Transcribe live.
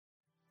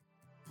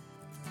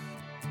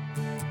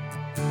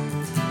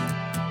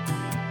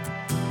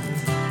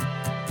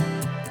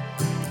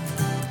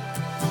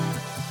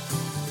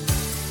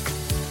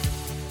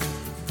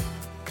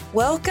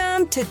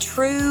Welcome to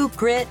True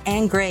Grit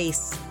and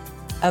Grace,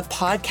 a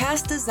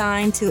podcast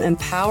designed to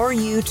empower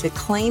you to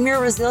claim your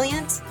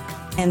resilience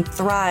and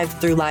thrive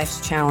through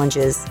life's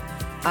challenges.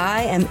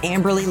 I am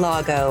Amberly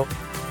Lago,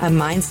 a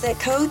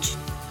mindset coach,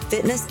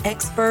 fitness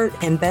expert,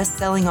 and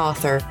best-selling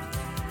author.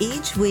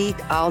 Each week,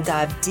 I'll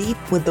dive deep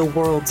with the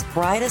world's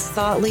brightest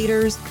thought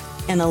leaders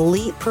and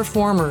elite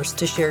performers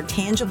to share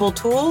tangible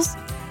tools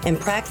and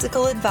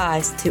practical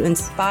advice to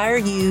inspire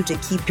you to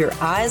keep your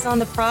eyes on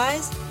the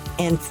prize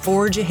and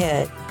forge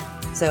ahead.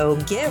 So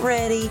get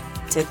ready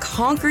to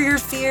conquer your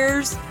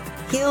fears,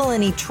 heal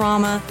any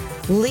trauma,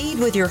 lead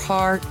with your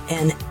heart,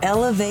 and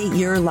elevate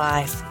your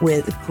life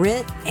with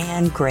grit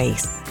and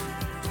grace.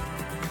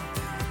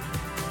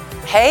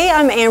 Hey,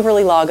 I'm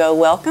Amberly Lago.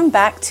 Welcome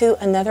back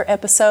to another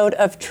episode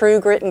of True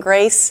Grit and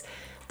Grace.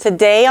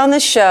 Today on the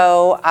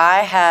show,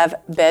 I have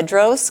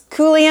Bedros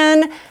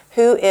Keuilian,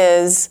 who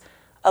is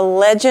a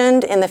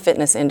legend in the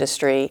fitness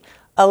industry,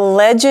 a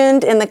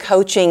legend in the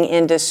coaching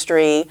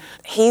industry.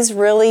 He's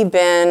really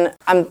been,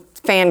 I'm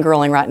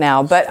fangirling right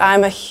now, but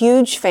I'm a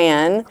huge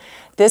fan.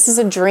 This is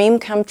a dream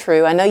come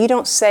true. I know you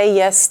don't say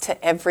yes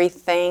to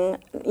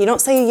everything. You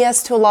don't say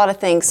yes to a lot of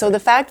things. So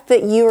the fact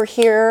that you are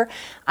here,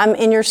 I'm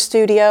in your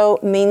studio,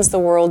 means the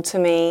world to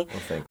me.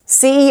 Okay.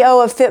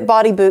 CEO of Fit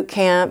Body Boot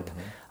Camp,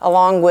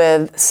 along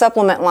with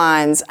supplement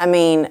lines. I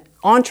mean,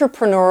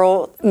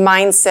 entrepreneurial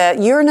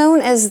mindset. You're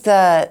known as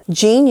the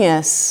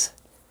genius,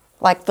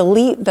 like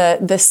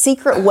the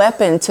secret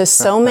weapon to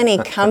so many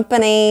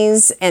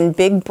companies and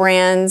big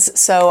brands.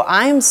 So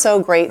I'm so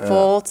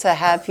grateful to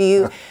have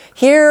you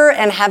here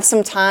and have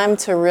some time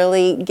to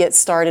really get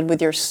started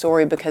with your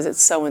story because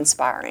it's so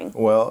inspiring.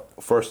 Well,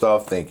 first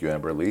off, thank you,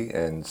 Amberly.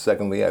 And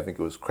secondly, I think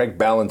it was Craig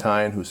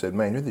Ballantyne who said,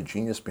 man, you're the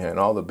genius behind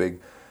all the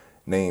big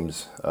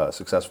names,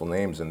 successful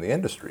names in the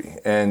industry.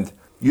 And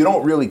you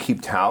don't really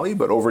keep tally,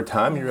 but over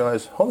time you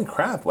realize, holy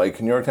crap, like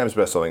New York Times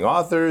bestselling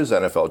authors,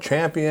 NFL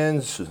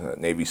champions,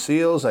 Navy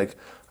SEALs, like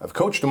I've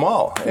coached them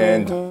all.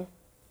 And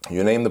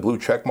you name the blue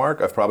check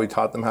mark, I've probably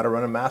taught them how to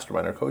run a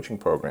mastermind or coaching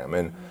program.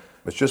 And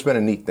it's just been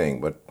a neat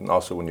thing, but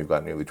also when you've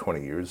got nearly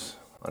 20 years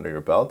under your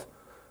belt,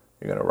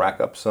 you're going to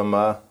rack up some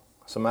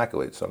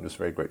accolades. So I'm just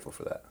very grateful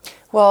for that.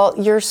 Well,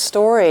 your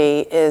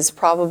story is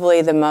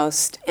probably the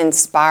most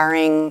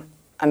inspiring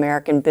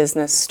American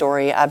business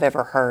story I've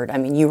ever heard. I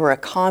mean, you were a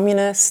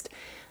communist,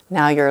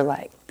 now you're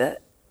like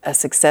a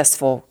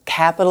successful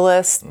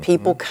capitalist.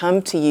 People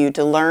come to you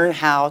to learn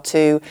how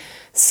to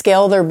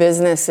scale their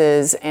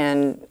businesses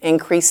and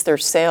increase their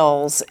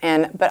sales.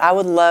 But I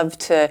would love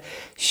to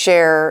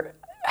share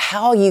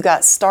how you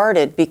got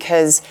started,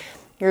 because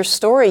your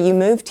story, you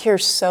moved here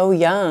so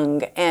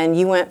young and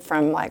you went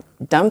from like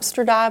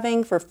dumpster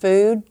diving for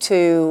food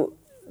to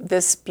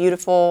this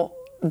beautiful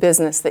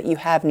business that you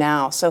have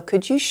now. So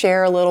could you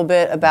share a little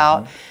bit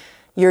about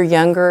your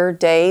younger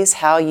days,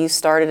 how you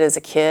started as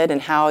a kid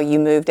and how you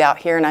moved out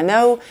here? And I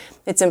know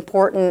it's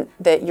important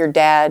that your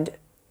dad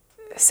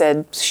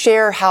said,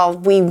 share how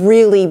we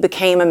really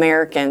became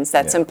Americans.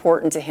 That's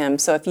important to him.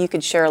 So if you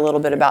could share a little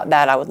bit about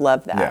that, I would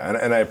love that. Yeah,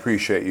 and I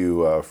appreciate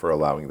you for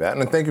allowing that.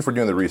 And thank you for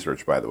doing the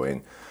research, by the way.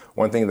 And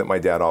one thing that my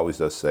dad always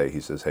does say, he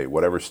says, hey,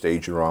 whatever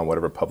stage you're on,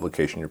 whatever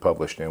publication you're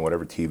published in,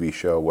 whatever TV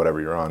show, whatever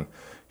you're on,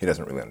 he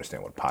doesn't really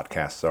understand what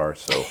podcasts are,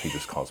 so he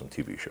just calls them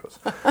TV shows.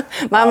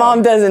 My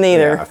mom doesn't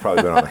either. Yeah, I've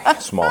probably been on a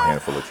small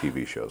handful of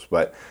TV shows.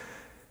 But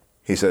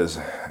he says,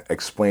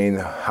 explain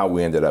how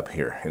we ended up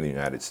here in the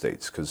United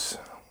States. Because,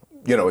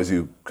 you know, as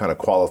you kind of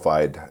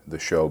qualified the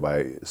show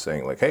by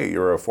saying, like, hey,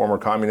 you're a former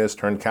communist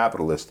turned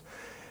capitalist.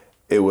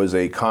 It was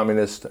a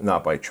communist,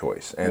 not by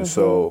choice. And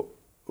so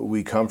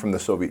we come from the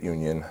Soviet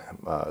Union,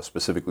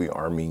 specifically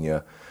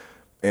Armenia.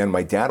 And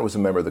my dad was a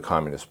member of the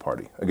Communist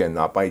Party. Again,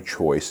 not by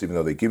choice, even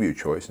though they give you a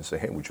choice and say,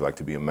 hey, would you like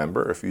to be a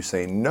member? If you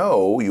say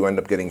no, you end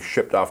up getting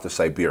shipped off to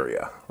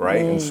Siberia,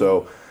 right? And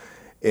so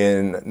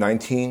in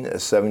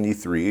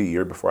 1973, a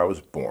year before I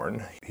was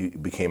born, he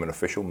became an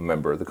official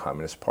member of the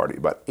Communist Party.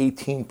 About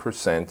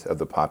 18% of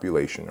the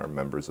population are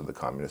members of the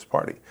Communist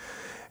Party.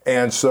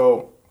 And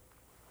so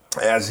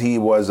as he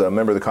was a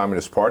member of the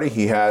Communist Party,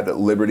 he had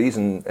liberties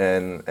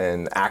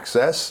and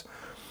access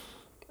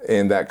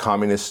in that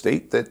communist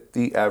state that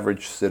the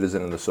average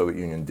citizen in the Soviet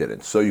Union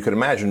didn't. So you can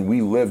imagine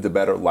we lived a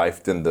better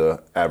life than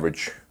the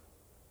average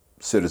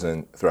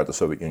citizen throughout the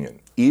Soviet Union.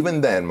 Even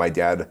then, my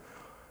dad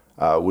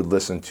would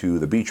listen to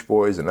the Beach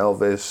Boys and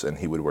Elvis, and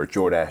he would wear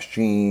Jordache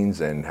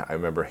jeans, and I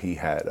remember he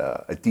had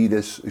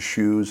Adidas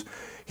shoes.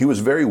 He was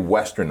very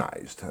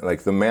westernized.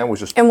 Like the man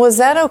was just... And was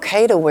that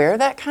okay to wear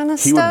that kind of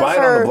stuff? He would buy it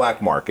on the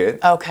black market.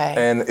 Okay.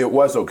 And it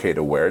was okay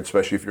to wear it,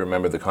 especially if you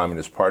remember the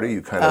Communist Party.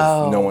 You kind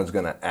of, no one's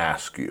going to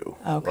ask you,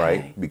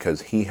 right?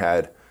 Because he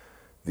had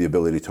the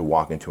ability to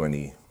walk into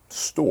any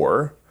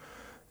store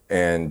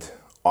and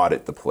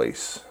audit the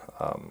place.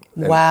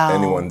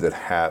 Anyone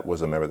that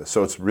was a member of this.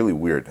 So it's really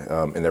weird.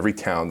 In every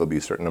town, there'll be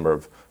a certain number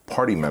of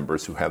party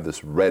members who have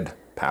this red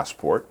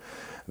passport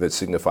that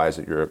signifies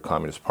that you're a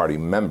Communist Party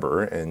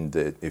member, and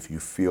that if you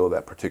feel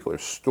that particular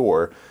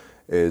store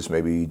is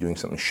maybe doing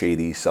something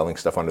shady, selling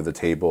stuff under the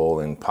table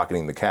and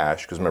pocketing the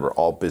cash. Because remember,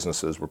 all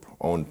businesses were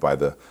owned by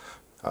the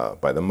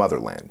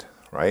motherland,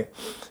 right?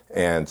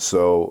 And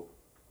so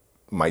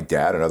my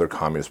dad and other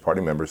Communist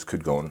Party members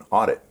could go and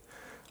audit.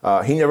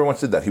 He never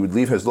once did that. He would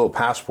leave his little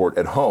passport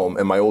at home,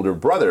 and my older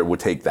brother would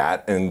take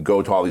that and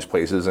go to all these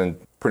places and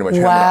pretty much,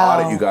 I'm going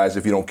to audit you guys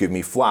if you don't give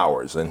me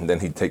flowers. And then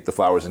he'd take the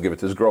flowers and give it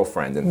to his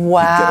girlfriend, and he'd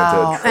get into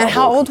trouble. And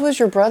how old was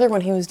your brother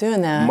when he was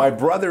doing that? My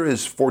brother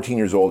is 14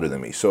 years older than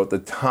me. So at the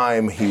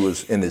time, he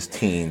was in his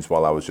teens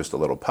while I was just a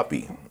little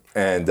puppy.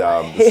 And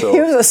so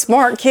he was a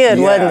smart kid,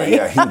 wasn't he?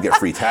 Yeah, he would get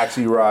free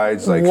taxi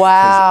rides. Like,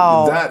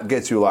 wow. That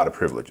gets you a lot of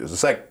privileges.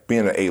 It's like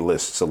being an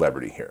A-list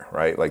celebrity here,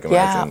 right? Like,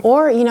 imagine. Yeah,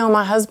 or,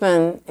 my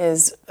husband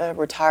is a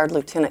retired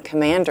lieutenant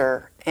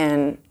commander,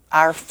 and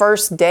our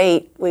first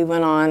date we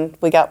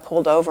got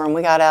pulled over, and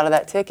we got out of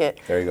that ticket.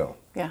 There you go.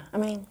 Yeah,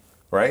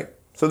 Right?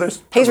 So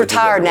there's. He's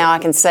retired now, I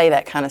can say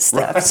that kind of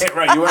stuff.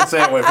 Right. You wouldn't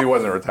say it if he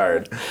wasn't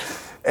retired.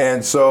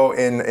 And so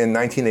in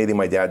 1980,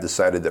 my dad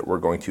decided that we're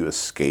going to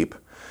escape.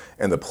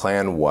 And the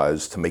plan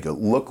was to make it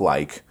look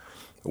like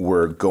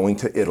we're going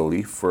to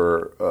Italy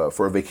for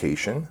a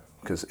vacation,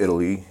 because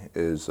Italy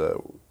is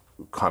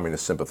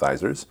communist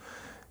sympathizers.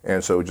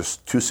 And so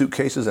just 2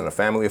 suitcases and a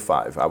family of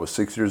 5. I was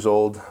 6 years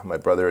old. My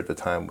brother at the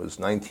time was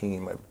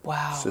 19.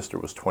 My sister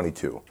was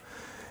 22.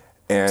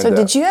 And, so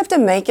did you have to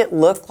make it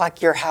look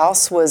like your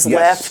house was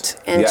left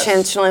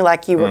intentionally,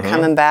 like you were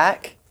coming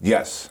back?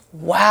 Yes.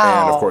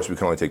 Wow. And of course, we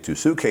can only take 2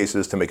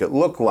 suitcases to make it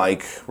look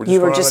like you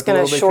were just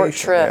going to short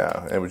trip.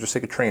 Yeah, and we just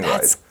take a train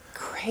ride. That's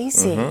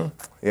crazy.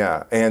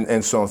 Yeah,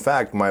 and so in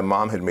fact, my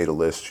mom had made a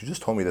list. She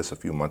just told me this a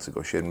few months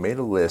ago. She had made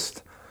a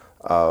list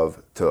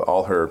to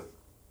all her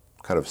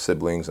kind of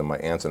siblings and my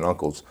aunts and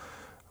uncles.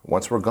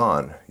 Once we're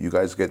gone, you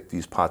guys get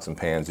these pots and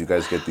pans. You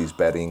guys get these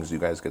beddings. You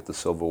guys get the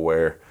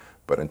silverware.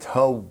 But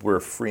until we're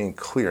free and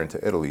clear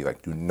into Italy,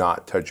 like, do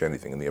not touch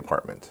anything in the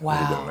apartment. Wow. We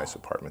lived in a nice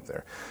apartment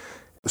there.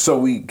 So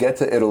we get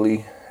to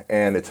Italy,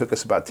 and it took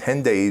us about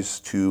 10 days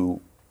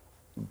to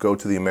go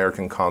to the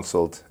American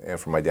consulate and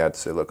for my dad to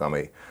say, look, I'm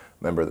a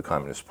member of the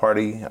Communist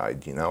Party. I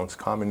denounce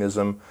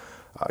communism.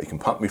 You can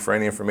pump me for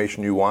any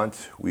information you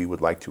want. We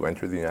would like to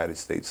enter the United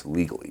States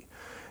legally.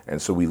 And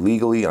so we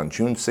legally, on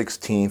June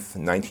 16th,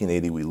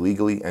 1980, we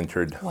legally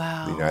entered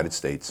the United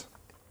States.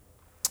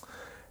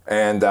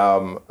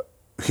 And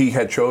he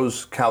had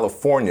chose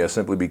California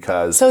simply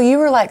because... So you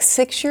were like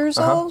 6 years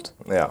old?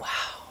 Yeah. Wow.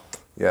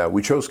 Yeah,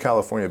 we chose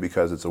California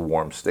because it's a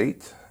warm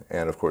state.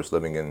 And of course,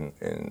 living in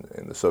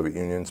the Soviet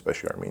Union,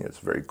 especially Armenia, it's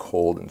very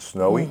cold and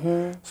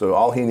snowy. So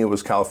all he knew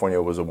was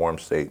California was a warm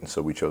state, and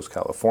so we chose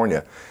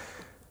California.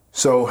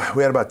 So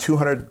we had about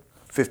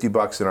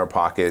 $250 in our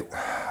pocket,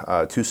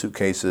 2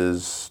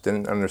 suitcases,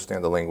 didn't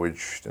understand the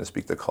language, didn't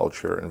speak the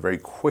culture, and very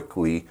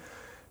quickly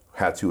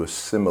had to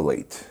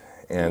assimilate.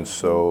 And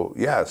so,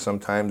 yeah,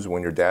 sometimes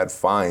when your dad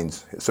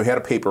finds, so he had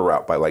a paper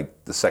route by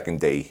like the 2nd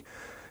day.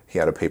 He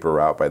had a paper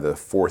route by the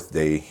 4th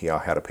day. He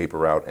had a paper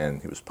route,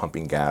 and he was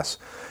pumping gas.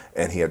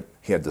 And he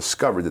had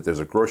discovered that there's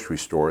a grocery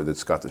store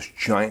that's got this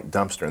giant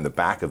dumpster in the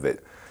back of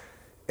it.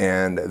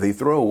 And they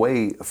throw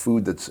away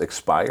food that's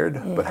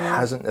expired, but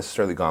hasn't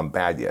necessarily gone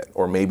bad yet.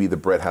 Or maybe the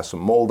bread has some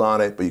mold on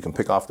it, but you can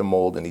pick off the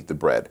mold and eat the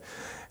bread.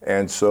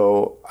 And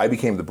so I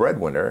became the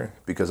breadwinner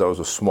because I was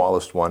the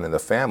smallest one in the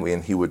family,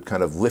 and he would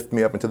kind of lift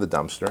me up into the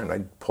dumpster, and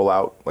I'd pull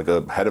out like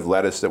a head of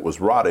lettuce that was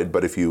rotted,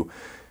 but if you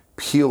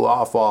peel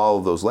off all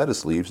of those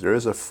lettuce leaves, there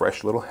is a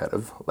fresh little head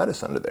of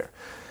lettuce under there.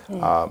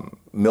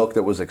 Milk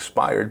that was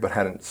expired but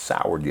hadn't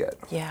soured yet.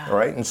 Yeah. All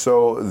right, and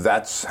so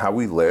that's how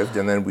we lived,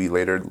 and then we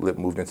later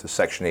moved into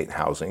Section 8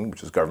 housing,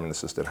 which is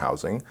government-assisted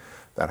housing.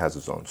 That has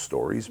its own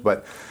stories,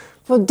 but...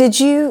 Well, did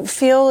you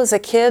feel as a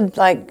kid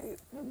like,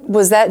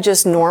 was that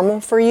just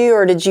normal for you,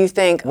 or did you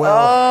think,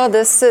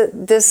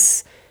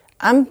 this,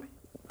 I'm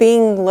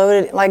being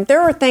loaded? Like,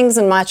 there were things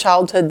in my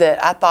childhood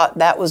that I thought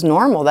that was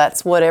normal.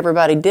 That's what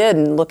everybody did,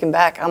 and looking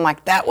back, I'm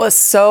like, that was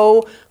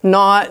so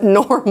not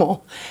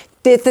normal.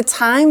 At the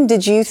time,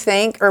 did you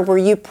think, or were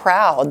you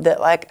proud that,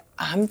 like,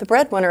 I'm the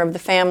breadwinner of the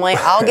family,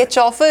 I'll get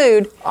y'all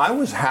food? I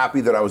was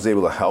happy that I was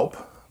able to help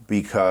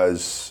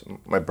because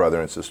my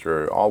brother and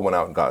sister all went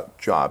out and got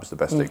jobs the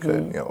best they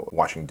could,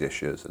 washing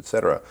dishes,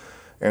 etc.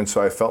 And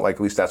so I felt like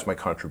at least that's my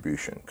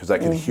contribution because I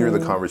could hear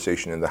the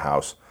conversation in the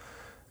house.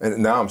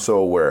 And now I'm so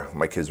aware,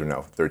 my kids are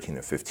now 13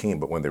 and 15,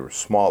 but when they were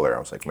smaller, I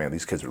was like, man,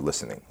 these kids are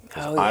listening.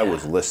 I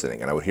was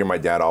listening, and I would hear my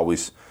dad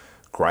always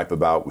gripe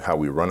about how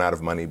we run out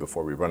of money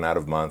before we run out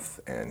of month,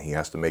 and he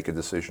has to make a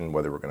decision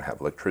whether we're going to have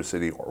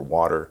electricity or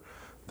water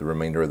the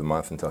remainder of the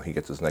month until he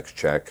gets his next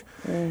check.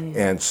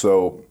 And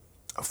so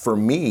for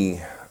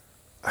me,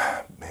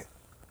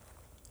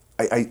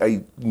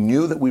 I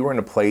knew that we were in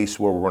a place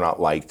where we're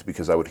not liked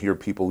because I would hear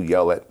people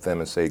yell at them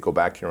and say, go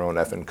back to your own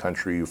effing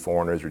country, you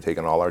foreigners, you're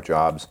taking all our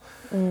jobs.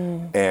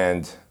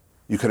 And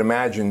you could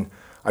imagine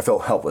I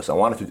felt helpless. I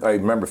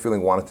remember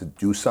wanted to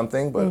do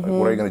something, but like,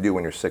 what are you going to do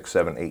when you're 6,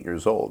 7, 8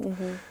 years old?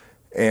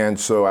 And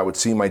so I would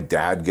see my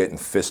dad get in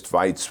fist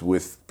fights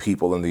with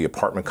people in the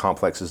apartment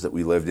complexes that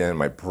we lived in.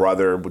 My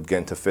brother would get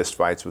into fist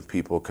fights with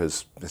people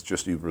because it's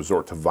just you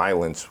resort to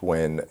violence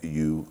when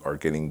you are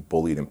getting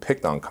bullied and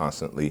picked on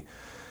constantly.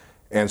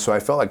 And so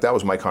I felt like that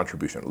was my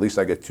contribution. At least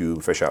I get to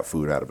fish out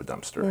food out of a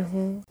dumpster.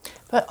 Mm-hmm.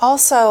 But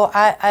also,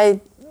 I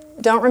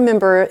don't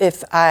remember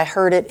if I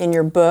heard it in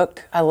your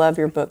book. I love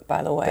your book,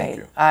 by the way. Thank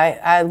you.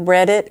 I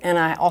read it, and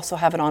I also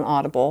have it on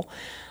Audible.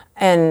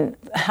 And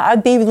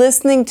I'd be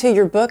listening to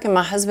your book, and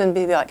my husband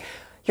would be like,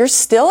 "You're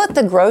still at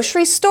the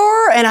grocery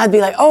store?" And I'd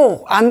be like,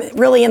 "Oh, I'm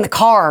really in the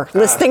car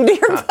listening to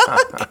your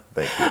book."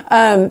 Thank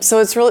you. So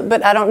it's really,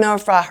 but I don't know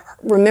if I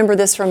remember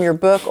this from your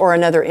book or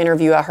another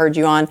interview I heard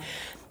you on,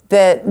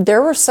 that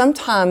there were some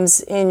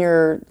times in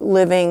your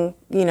living,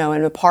 in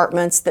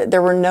apartments that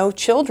there were no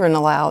children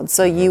allowed.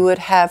 So you would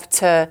have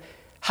to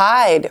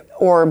hide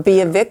or be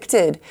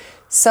evicted.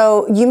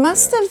 So you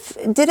must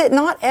have, did it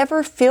not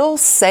ever feel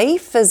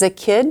safe as a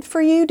kid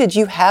for you? Did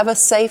you have a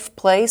safe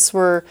place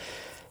where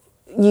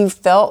you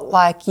felt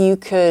like you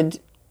could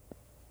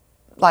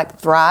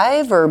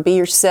thrive or be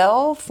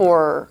yourself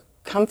or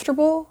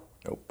comfortable?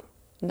 Nope.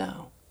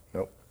 No.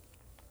 Nope.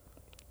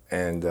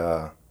 And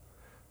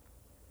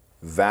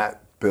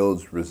that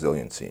builds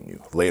resiliency in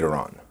you later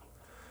on.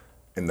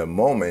 In the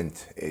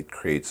moment, it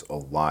creates a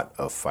lot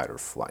of fight or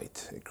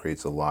flight. It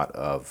creates a lot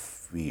of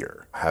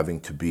fear.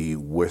 Having to be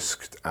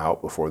whisked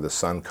out before the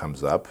sun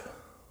comes up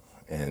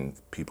and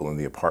people in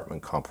the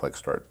apartment complex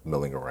start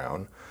milling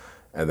around.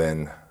 And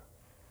then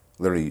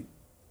literally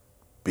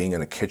being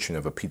in a kitchen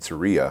of a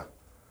pizzeria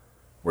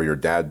where your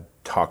dad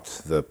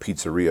talked the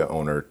pizzeria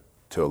owner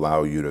to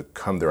allow you to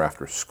come there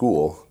after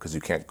school because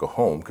you can't go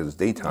home because it's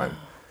daytime.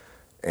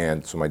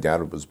 And so my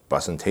dad was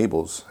bussing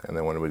tables, and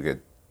then when it would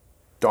get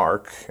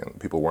dark and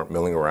people weren't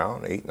milling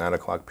around, 8, 9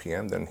 o'clock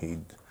p.m., then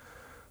he'd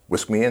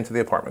whisk me into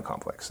the apartment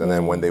complex. And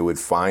then when they would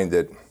find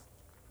it,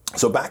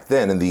 so back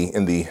then in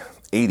the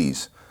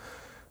 80s,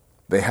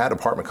 they had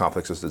apartment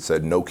complexes that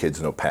said no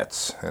kids, no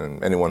pets.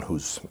 And anyone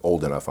who's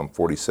old enough, I'm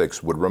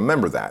 46, would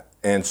remember that.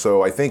 And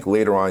so I think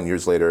later on,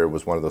 years later, it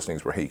was one of those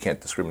things where, hey, you can't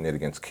discriminate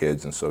against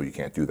kids, and so you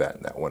can't do that,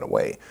 and that went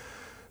away.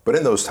 But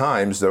in those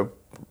times,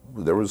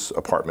 there was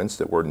apartments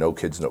that were no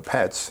kids, no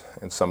pets,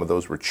 and some of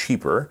those were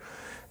cheaper.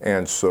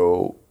 And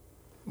so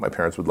my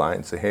parents would lie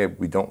and say, hey,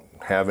 we don't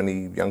have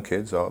any young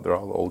kids, they're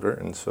all older.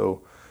 And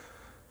so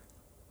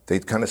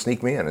they'd kind of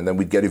sneak me in, and then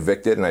we'd get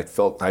evicted, and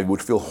I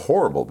would feel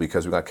horrible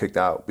because we got kicked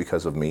out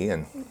because of me.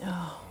 And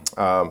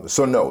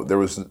so no,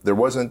 there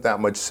wasn't that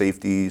much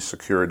safety,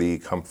 security,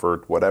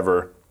 comfort,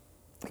 whatever,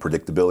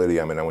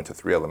 predictability. I mean, I went to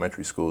 3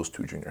 elementary schools,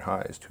 2 junior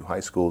highs, 2 high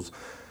schools.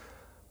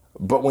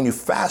 But when you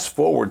fast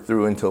forward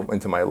through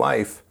into my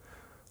life,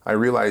 I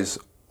realize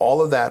all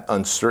of that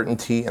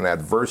uncertainty and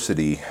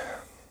adversity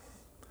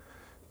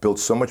built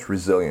so much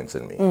resilience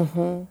in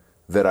me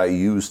that I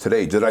use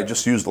today. That I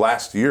just used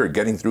last year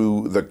getting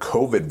through the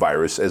COVID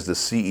virus as the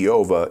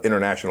CEO of an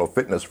international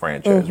fitness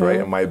franchise, right?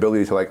 And my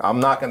ability to I'm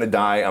not going to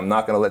die. I'm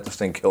not going to let this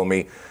thing kill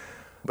me.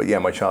 But yeah,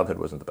 my childhood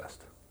wasn't the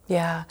best.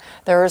 Yeah.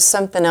 There was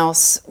something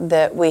else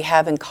that we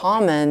have in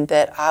common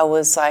that I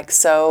was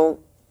so...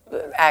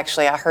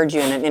 Actually, I heard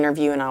you in an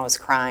interview and I was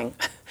crying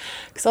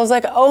because I was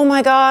like, oh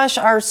my gosh,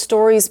 our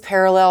stories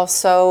parallel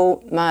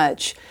so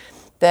much,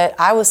 that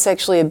I was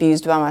sexually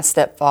abused by my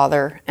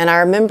stepfather. And I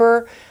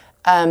remember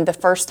the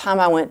first time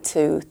I went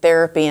to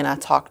therapy and I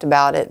talked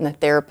about it, and the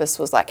therapist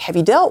was like, have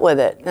you dealt with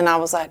it? And I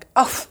was like,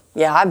 oh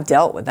yeah, I've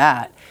dealt with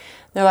that.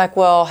 They're like,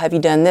 well, have you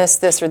done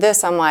this, or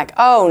this? I'm like,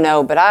 oh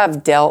no, but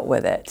I've dealt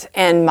with it.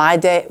 And my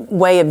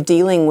way of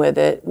dealing with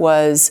it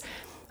was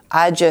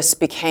I just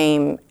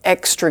became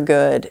extra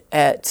good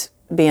at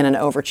being an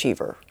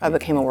overachiever. I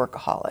became a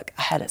workaholic.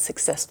 I had a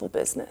successful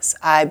business.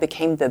 I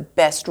became the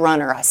best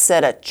runner. I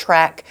set a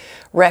track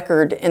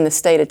record in the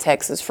state of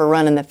Texas for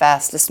running the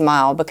fastest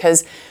mile,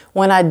 because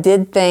when I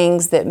did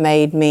things that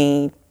made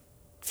me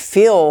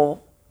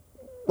feel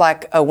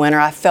like a winner,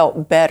 I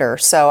felt better.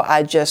 So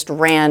I just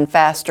ran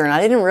faster, and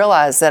I didn't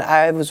realize that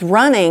I was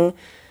running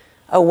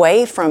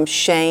away from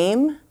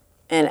shame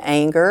and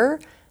anger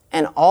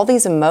and all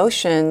these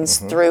emotions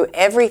through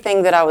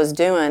everything that I was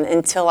doing,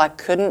 until I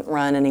couldn't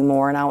run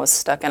anymore and I was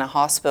stuck in a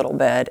hospital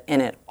bed,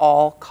 and it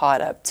all caught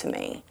up to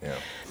me. Yeah.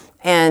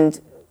 And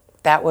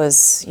that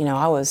was,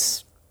 I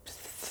was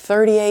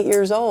 38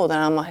 years old, and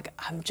I'm like,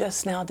 I'm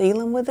just now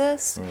dealing with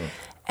this.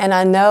 And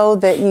I know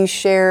that you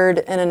shared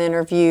in an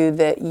interview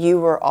that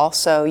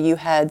you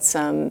had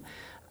some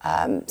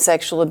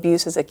sexual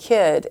abuse as a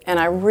kid. And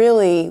I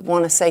really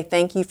want to say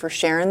thank you for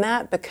sharing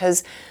that,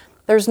 because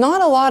there's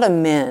not a lot of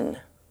men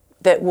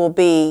that will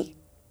be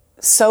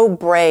so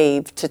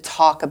brave to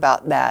talk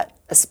about that,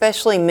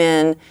 especially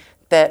men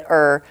that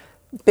are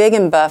big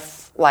and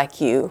buff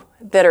like you,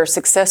 that are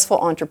successful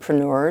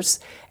entrepreneurs.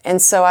 And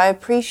so I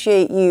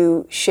appreciate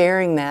you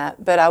sharing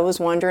that, but I was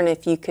wondering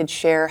if you could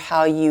share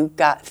how you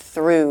got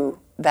through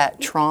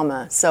that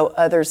trauma, so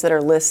others that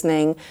are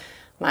listening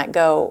might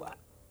go,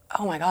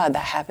 oh my God,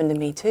 that happened to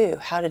me too.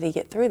 How did he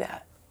get through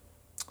that?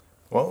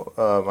 Well,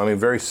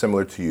 very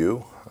similar to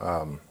you.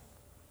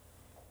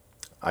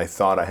 I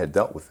thought I had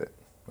dealt with it.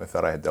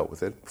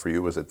 For you, it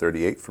was at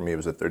 38. For me, it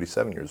was at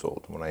 37 years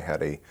old when I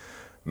had a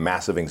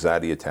massive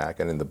anxiety attack.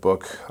 And in the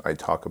book, I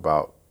talk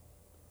about,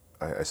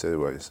 I said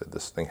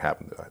this thing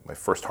happened, my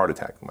first heart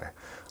attack.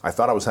 I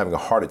thought I was having a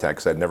heart attack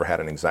because I'd never had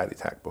an anxiety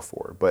attack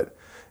before. But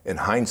in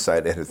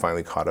hindsight, it had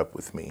finally caught up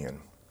with me. And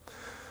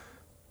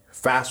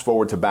fast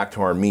forward to back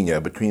to Armenia,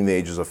 between the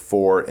ages of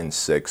 4 and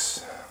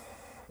 6,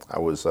 I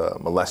was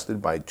molested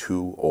by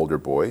 2 older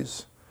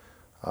boys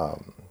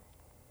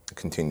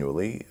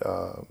continually.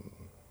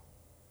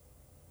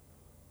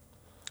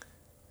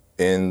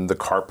 In the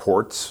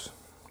carports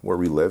where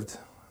we lived,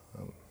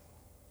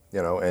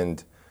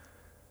 and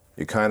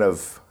you kind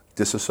of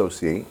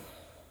disassociate.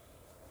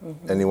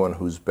 Anyone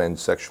who's been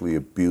sexually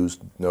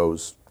abused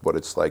knows what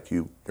it's like.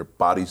 Your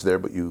body's there,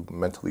 but you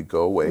mentally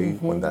go away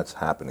when that's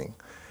happening.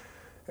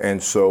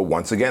 And so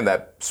once again,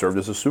 that served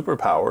as a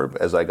superpower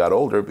as I got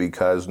older,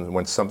 because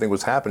when something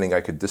was happening,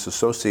 I could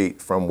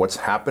disassociate from what's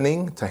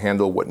happening to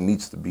handle what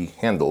needs to be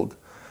handled.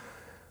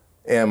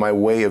 And my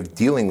way of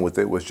dealing with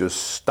it was just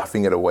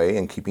stuffing it away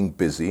and keeping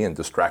busy and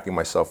distracting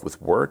myself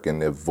with work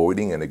and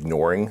avoiding and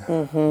ignoring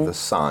the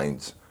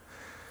signs.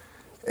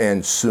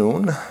 And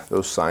soon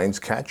those signs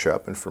catch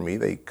up, and for me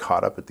they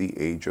caught up at the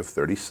age of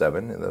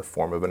 37 in the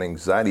form of an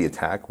anxiety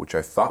attack, which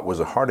I thought was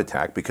a heart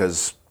attack,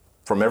 because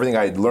from everything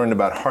I had learned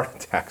about heart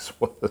attacks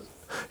was,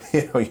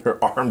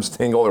 your arms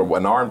tingle, or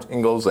an arm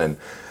tingles, and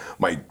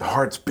my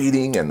heart's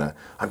beating, and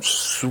I'm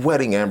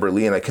sweating, Amber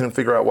Lee, and I couldn't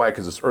figure out why,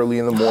 because it's early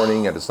in the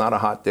morning and it's not a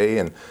hot day,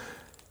 and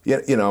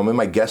I'm in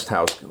my guest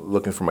house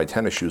looking for my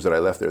tennis shoes that I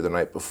left there the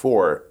night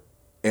before,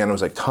 and it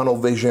was like tunnel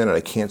vision, and I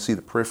can't see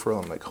the peripheral.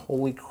 I'm like,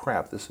 holy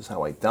crap, this is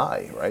how I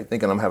die, right?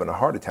 Thinking I'm having a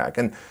heart attack.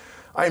 And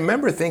I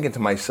remember thinking to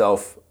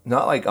myself,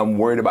 not like I'm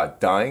worried about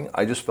dying,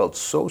 I just felt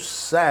so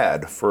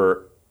sad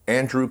for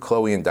Andrew,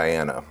 Chloe, and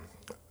Diana.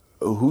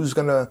 Who's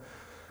gonna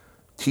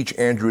teach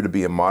Andrew to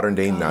be a modern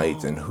day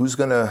knight, and who's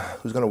gonna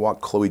walk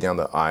Chloe down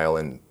the aisle?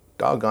 And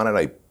doggone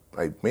it,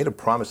 I made a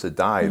promise to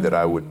die that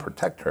I would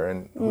protect her,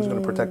 and who's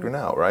gonna protect her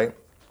now, right?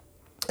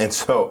 And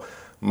so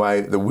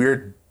the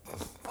weird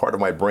part of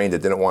my brain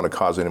that didn't want to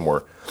cause any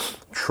more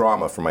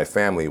trauma for my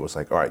family was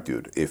like, all right,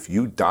 dude, if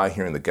you die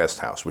here in the guest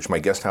house, which my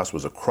guest house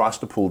was across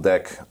the pool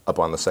deck up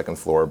on the 2nd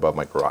floor above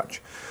my garage,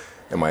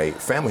 and my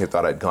family had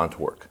thought I'd gone to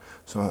work.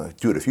 So I'm like,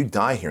 dude, if you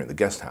die here in the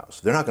guest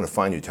house, they're not going to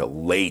find you till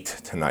late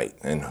tonight.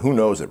 And who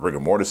knows if rigor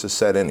mortis is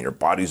set in, and your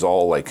body's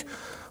all like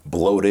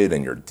bloated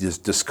and you're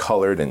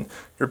discolored, and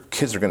your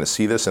kids are going to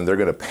see this and they're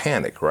going to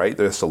panic, right?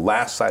 That's the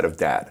last sight of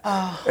dad.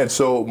 Oh. And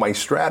so my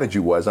strategy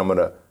was, I'm going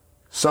to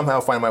somehow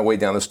find my way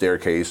down the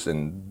staircase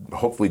and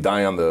hopefully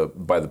die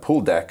by the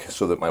pool deck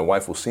so that my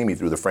wife will see me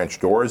through the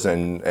French doors,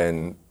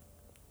 and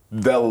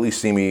they'll at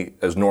least see me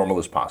as normal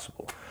as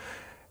possible.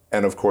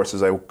 And of course,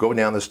 as I go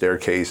down the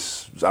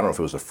staircase, I don't know if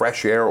it was the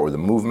fresh air or the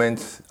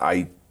movement,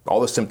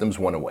 all the symptoms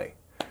went away.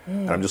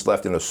 And I'm just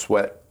left in the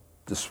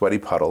sweaty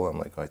puddle. I'm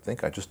like, I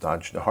think I just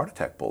dodged a heart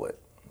attack bullet.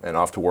 And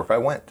off to work I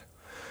went.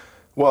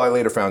 Well, I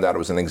later found out it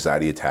was an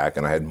anxiety attack,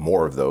 and I had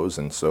more of those.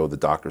 And so the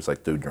doctor's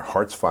like, dude, your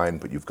heart's fine,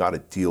 but you've got to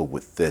deal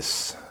with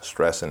this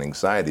stress and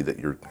anxiety that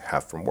you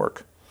have from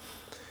work.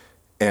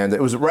 And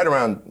it was right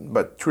around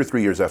about 2 or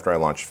 3 years after I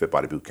launched Fit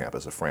Body Bootcamp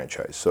as a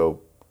franchise.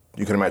 So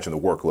you can imagine the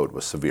workload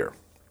was severe.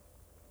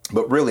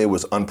 But really, it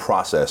was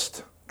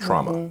unprocessed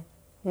trauma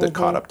that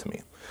caught up to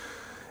me.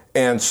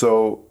 And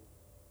so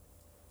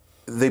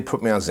they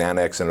put me on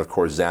Xanax, and of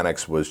course,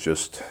 Xanax was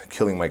just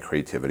killing my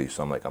creativity.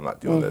 So I'm like, I'm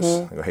not doing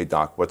this. I go, hey,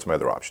 doc, what's my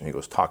other option? He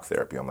goes, talk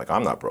therapy. I'm like,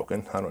 I'm not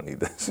broken. I don't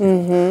need this.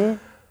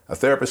 A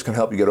therapist can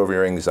help you get over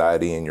your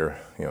anxiety and your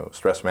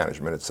stress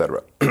management, et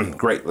cetera.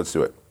 Great, let's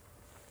do it.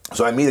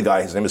 So I meet a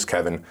guy, his name is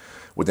Kevin.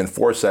 Within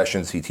 4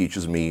 sessions, he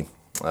teaches me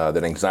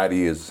that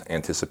anxiety is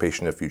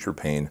anticipation of future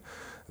pain,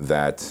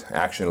 that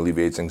action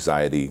alleviates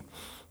anxiety,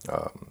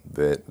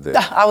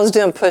 I was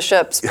doing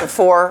push-ups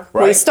before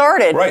we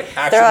started. Right.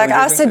 They're like,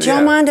 I said, do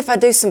y'all mind if I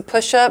do some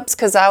push-ups?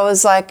 Because I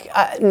was like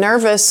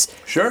nervous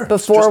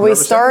before we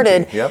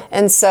started. Yep.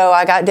 And so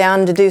I got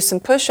down to do some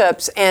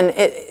push-ups, and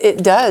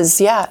it does,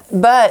 yeah.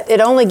 But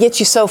it only gets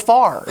you so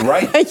far.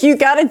 Right. You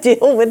got to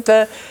deal with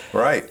the...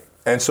 Right.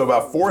 And so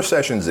about 4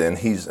 sessions in,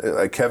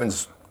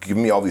 Kevin's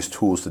giving me all these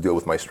tools to deal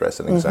with my stress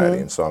and anxiety,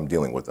 and so I'm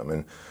dealing with them.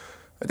 And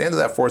at the end of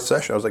that 4th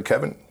session, I was like,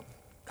 Kevin,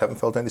 haven't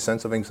felt any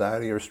sense of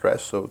anxiety or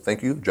stress, so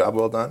thank you, job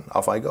well done,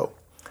 off I go.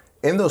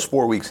 In those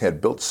 4 weeks, he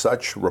had built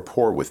such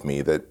rapport with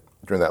me that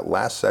during that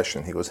last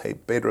session, he goes, hey,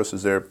 Bedros,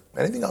 is there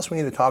anything else we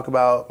need to talk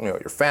about? Your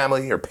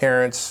family, your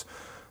parents?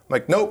 I'm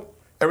like, nope,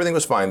 everything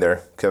was fine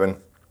there, Kevin.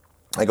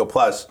 I go,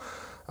 plus,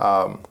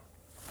 I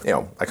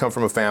come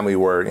from a family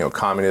where,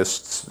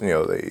 communists,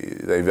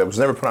 they was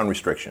never put on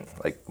restriction.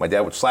 Like, my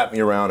dad would slap me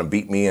around and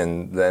beat me,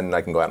 and then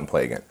I can go out and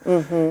play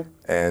again.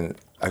 And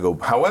I go,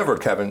 however,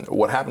 Kevin,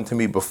 what happened to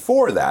me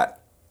before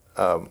that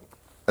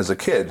as a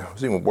kid, it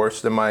was even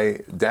worse than my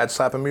dad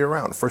slapping me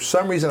around. For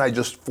some reason, I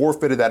just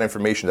forfeited that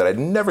information that I'd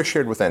never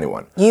shared with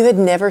anyone. You had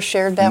never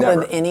shared that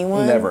Never, with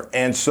anyone? Never.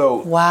 And so,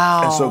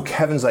 wow. And so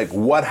Kevin's like,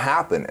 what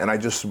happened? And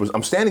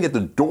I'm standing at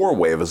the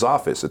doorway of his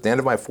office at the end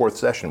of my 4th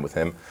session with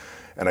him,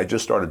 and I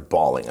just started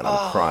bawling and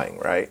I'm crying,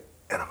 right?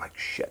 And I'm like,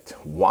 shit,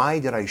 why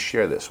did I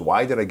share this?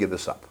 Why did I give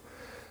this up?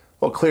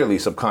 Well, clearly,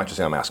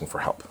 subconsciously, I'm asking for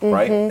help,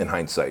 right? In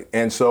hindsight.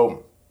 And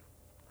so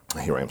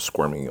here I am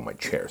squirming in my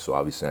chair. So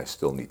obviously, I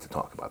still need to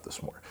talk about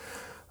this more.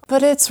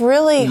 But it's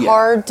really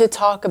hard to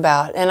talk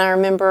about. And I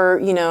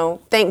remember,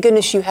 thank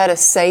goodness you had a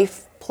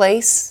safe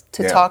place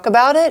to talk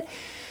about it.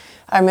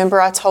 I remember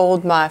I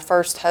told my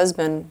first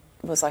husband,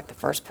 was like the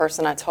first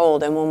person I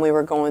told. And when we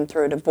were going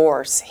through a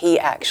divorce, he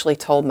actually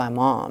told my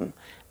mom.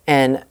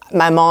 And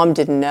my mom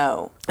didn't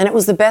know. And it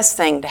was the best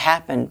thing to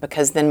happen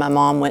because then my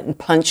mom went and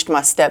punched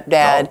my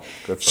stepdad. Oh,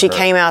 good for she her.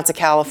 came out to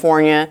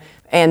California.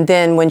 And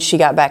then when she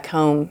got back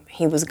home,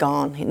 he was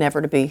gone,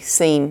 never to be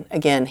seen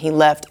again. He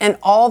left. And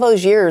all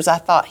those years, I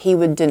thought he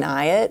would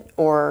deny it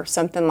or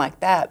something like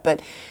that.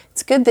 But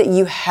it's good that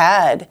you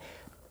had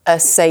a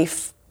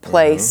safe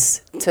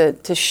place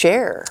to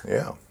share.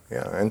 Yeah.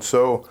 And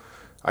so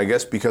I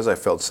guess because I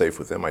felt safe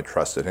with him, I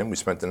trusted him. We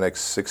spent the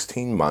next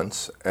 16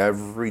 months,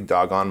 every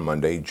doggone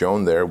Monday.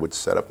 Joan there would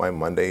set up my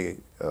Monday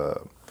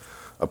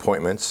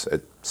appointments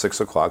at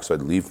 6 o'clock. So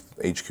I'd leave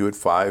HQ at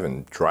 5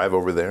 and drive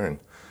over there, and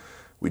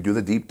we'd do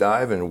the deep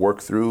dive and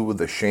work through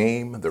the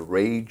shame, the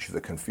rage,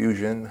 the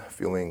confusion,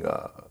 feeling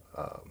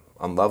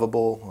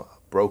unlovable,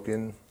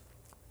 broken,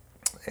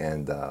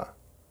 and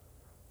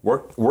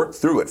worked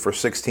through it for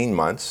 16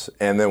 months.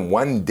 And then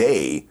one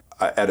day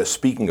at a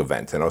speaking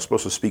event, and I was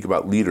supposed to speak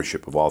about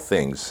leadership of all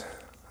things,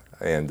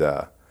 and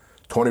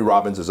Tony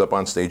Robbins is up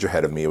on stage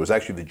ahead of me. It was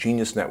actually the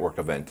Genius Network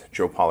event,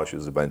 Joe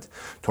Polish's event.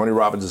 Tony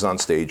Robbins is on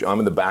stage. I'm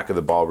in the back of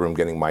the ballroom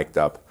getting mic'd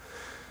up.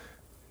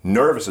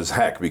 Nervous as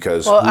heck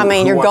because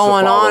you're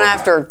going on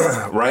after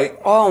right?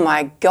 Oh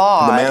my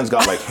God. The man's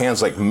got like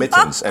hands like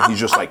mittens and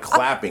he's just like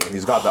clapping and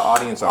he's got the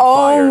audience on Oh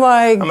fire.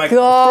 my I'm like,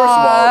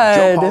 God.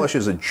 first of all, Joe Polish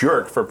is a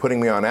jerk for putting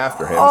me on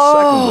after him.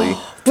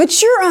 Secondly,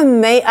 but you're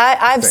amazing.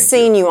 I've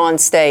seen you on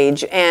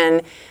stage,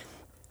 and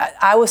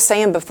I was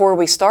saying before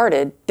we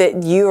started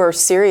that you are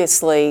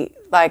seriously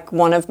like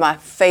one of my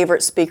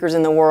favorite speakers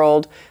in the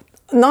world,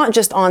 not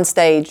just on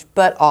stage,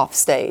 but off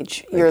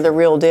stage. You're the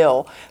real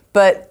deal.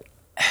 But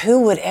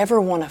who would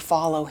ever want to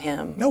follow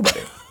him?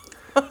 Nobody.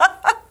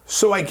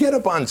 So I get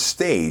up on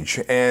stage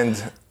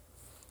and,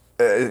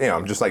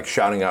 I'm just like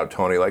shouting out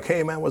Tony, like,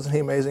 hey man, wasn't he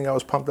amazing? I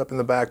was pumped up in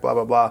the back, blah,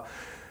 blah, blah.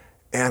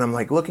 And I'm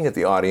like looking at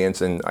the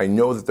audience and I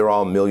know that they're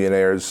all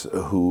millionaires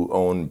who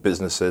own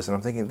businesses. And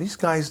I'm thinking, these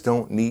guys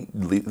don't need,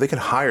 they can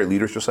hire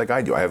leaders just like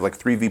I do. I have like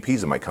 3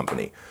 VPs in my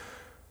company.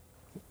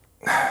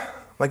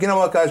 Like, you know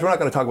what, guys, we're not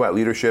going to talk about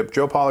leadership.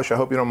 Joe Polish, I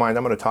hope you don't mind.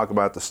 I'm going to talk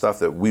about the stuff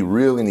that we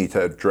really need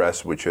to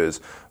address, which is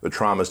the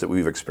traumas that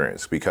we've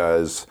experienced.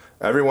 Because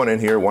everyone in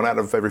here, 1 out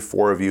of every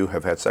 4 of you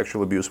have had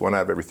sexual abuse. 1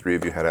 out of every 3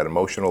 of you had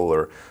emotional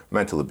or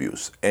mental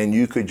abuse. And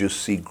you could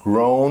just see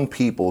grown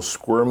people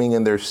squirming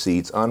in their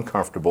seats,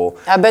 uncomfortable.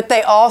 I bet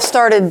they all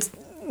started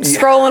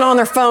scrolling on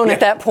their phone at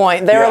that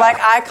point. They were like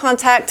eye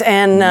contact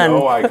and none.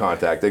 No eye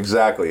contact,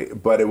 exactly.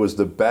 But it was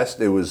the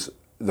best. It was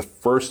the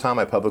first time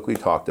I publicly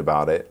talked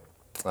about it.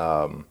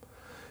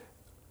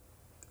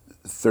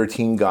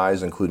 13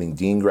 guys, including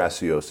Dean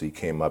Graciosi,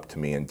 came up to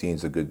me, and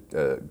Dean's a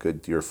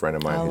good dear friend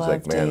of mine. He's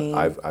like, man, Dean.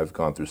 I've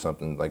gone through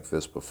something like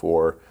this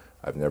before.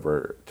 I've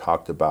never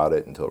talked about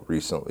it until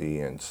recently,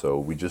 and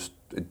so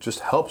it just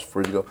helps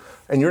for you to go,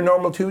 and you're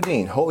normal too,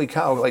 Dean. Holy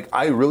cow. Like,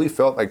 I really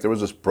felt like there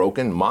was this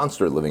broken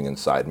monster living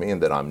inside me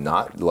and that I'm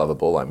not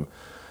lovable. I'm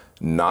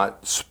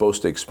not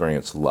supposed to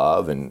experience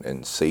love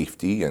and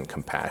safety and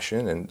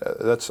compassion, and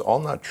that's all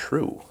not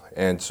true.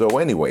 And so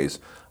anyways,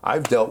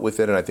 I've dealt with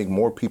it, and I think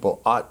more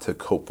people ought to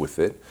cope with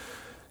it,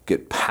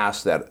 get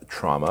past that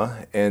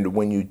trauma. And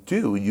when you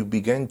do, you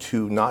begin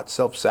to not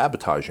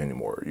self-sabotage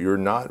anymore. You're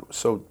not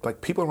so,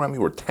 like, people around me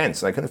were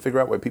tense, and I couldn't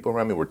figure out why people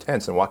around me were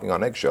tense and walking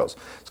on eggshells.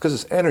 It's because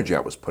this energy I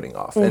was putting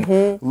off.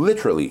 And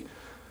literally,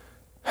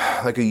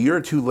 like a year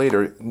or 2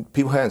 later,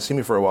 people hadn't seen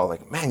me for a while,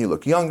 like, man, you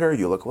look younger,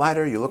 you look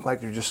lighter, you look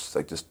like you're just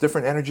like this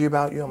different energy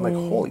about you. I'm like,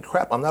 holy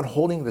crap, I'm not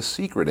holding the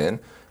secret in.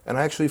 And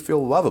I actually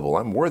feel lovable.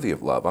 I'm worthy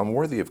of love. I'm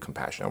worthy of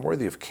compassion. I'm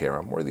worthy of care.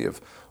 I'm worthy of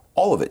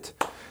all of it.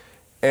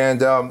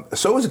 And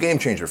so it was a game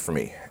changer for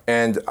me.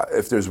 And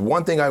if there's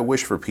one thing I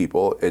wish for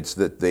people, it's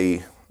that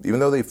they, even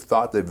though they've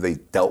thought that they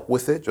dealt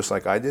with it just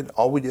like I did,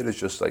 all we did is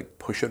just like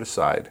push it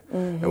aside.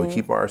 And we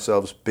keep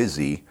ourselves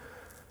busy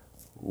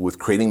with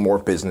creating more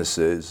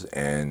businesses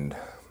and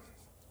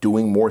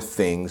doing more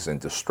things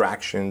and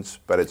distractions,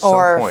 but at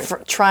some point... Or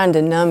trying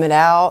to numb it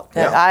out.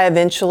 Yeah. I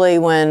eventually,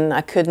 when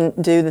I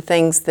couldn't do the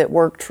things that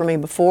worked for me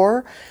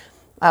before,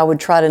 I would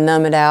try to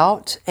numb it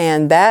out,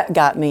 and that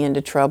got me into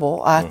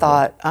trouble. I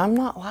thought, I'm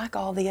not like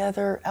all the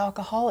other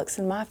alcoholics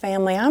in my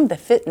family. I'm the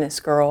fitness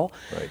girl.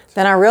 Right.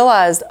 Then I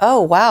realized,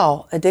 oh,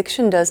 wow,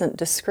 addiction doesn't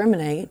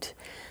discriminate.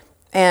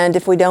 And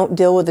if we don't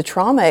deal with the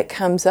trauma, it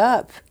comes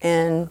up.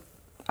 And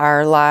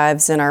our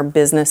lives and our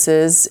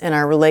businesses and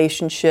our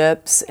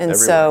relationships. And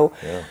Everywhere, so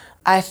yeah.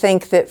 I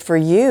think that for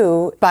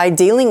you, by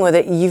dealing with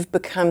it, you've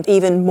become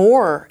even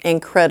more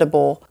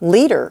incredible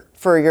leader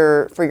for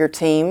your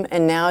team.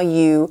 And now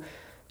you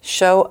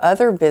show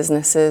other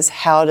businesses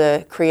how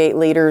to create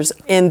leaders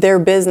in their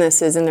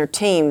businesses, in their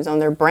teams, on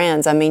their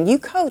brands. I mean, you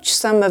coach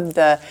some of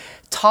the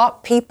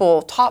top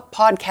people, top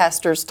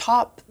podcasters,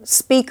 top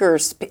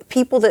speakers,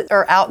 people that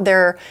are out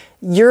there.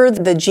 You're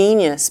the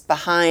genius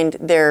behind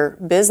their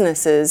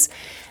businesses.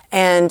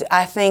 And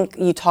I think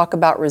you talk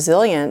about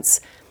resilience.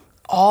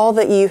 All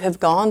that you have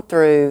gone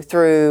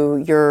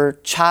through your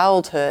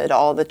childhood,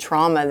 all the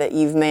trauma that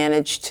you've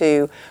managed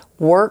to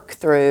work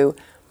through,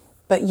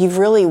 but you've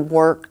really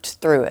worked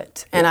through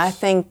it. And I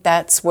think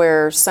that's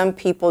where some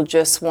people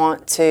just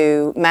want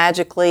to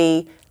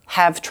magically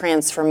have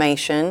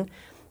transformation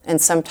and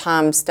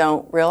sometimes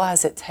don't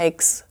realize it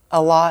takes a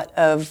lot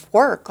of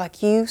work.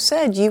 Like you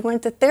said, you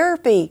went to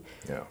therapy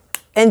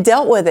and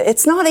dealt with it.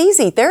 It's not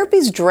easy.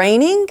 Therapy's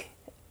draining.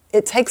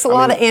 It takes a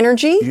lot of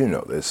energy. You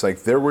know this.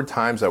 Like, there were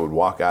times I would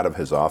walk out of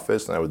his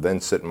office and I would then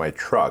sit in my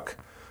truck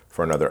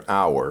for another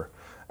hour.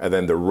 And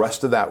then the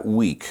rest of that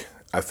week,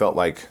 I felt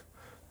like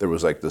there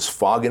was like this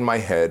fog in my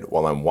head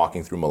while I'm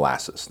walking through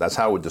molasses. That's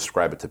how I would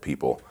describe it to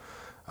people.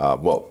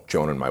 Well,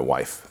 Joan and my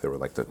wife, they were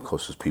like the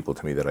closest people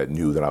to me that I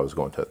knew that I was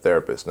going to a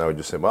therapist. And I would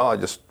just say, well,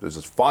 there's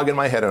this fog in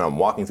my head and I'm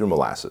walking through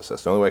molasses.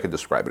 That's the only way I could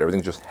describe it.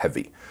 Everything's just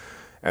heavy.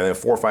 And then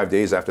 4 or 5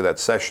 days after that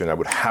session, I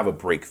would have a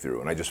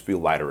breakthrough and I just feel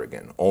lighter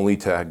again, only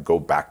to go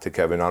back to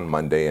Kevin on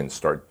Monday and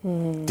start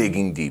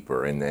digging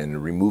deeper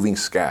and removing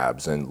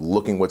scabs and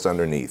looking what's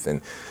underneath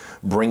and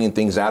bringing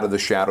things out of the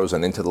shadows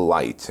and into the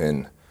light.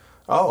 And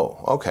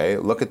oh, okay,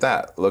 look at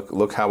that.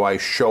 Look how I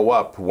show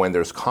up when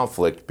there's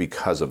conflict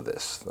because of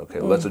this. Okay,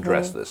 let's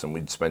address this. And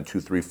we'd spend 2,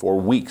 3, 4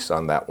 weeks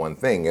on that one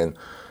thing. And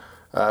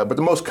but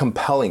the most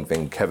compelling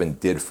thing Kevin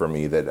did for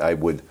me that I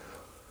would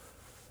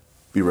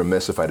be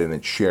remiss if I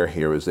didn't share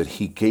here is that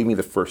he gave me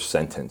the first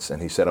sentence and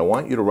he said, I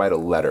want you to write a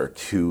letter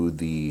to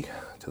the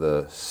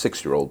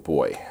 6-year-old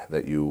boy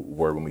that you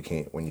were when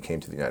you came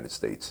to the United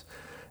States.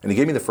 And he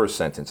gave me the first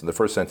sentence, and the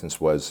first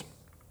sentence was,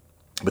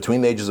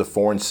 between the ages of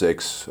 4 and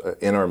 6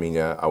 in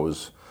Armenia, I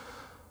was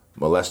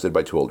molested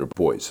by 2 older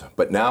boys.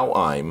 But now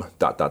I'm ...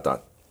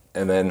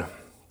 And then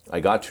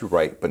I got to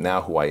write, but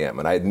now who I am.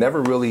 And I had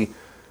never really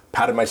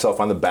patted myself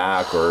on the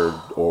back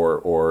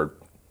or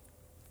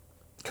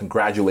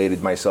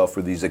congratulated myself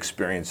for these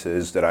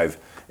experiences that I've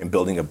in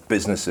building up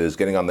businesses,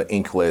 getting on the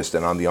Inc. list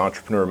and on the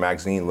Entrepreneur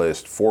Magazine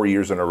list 4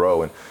 years in a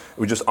row. And it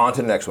was just on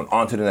to the next one,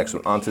 on to the next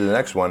one, on to the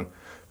next one.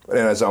 And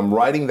as I'm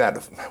writing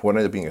that, what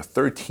ended up being a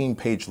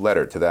 13-page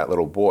letter to that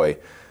little boy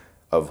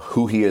of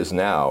who he is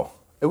now,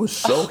 it was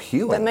so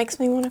healing. That makes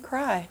me want to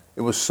cry.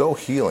 It was so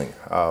healing.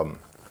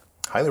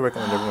 Highly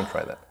recommend everyone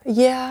try that.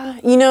 Yeah,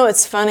 you know,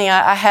 it's funny.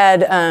 I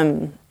had,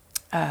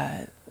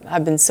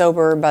 I've been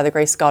sober by the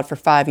grace of God for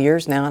 5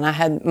 years now, and I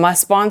had, my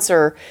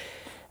sponsor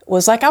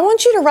was like, I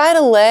want you to write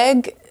a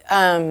leg,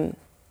 I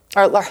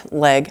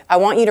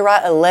want you to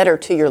write a letter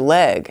to your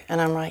leg.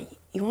 And I'm like,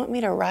 you want me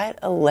to write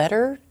a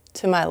letter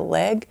to my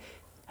leg?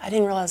 I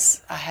didn't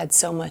realize I had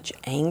so much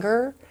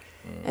anger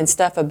and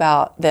stuff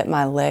about that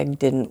my leg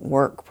didn't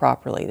work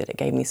properly, that it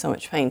gave me so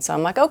much pain. So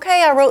I'm like,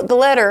 okay, I wrote the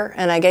letter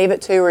and I gave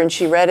it to her and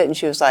she read it and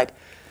she was like,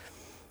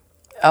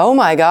 oh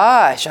my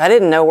gosh, I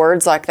didn't know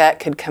words like that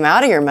could come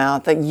out of your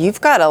mouth. Like, you've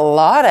got a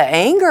lot of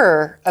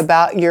anger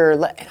about your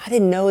leg. And I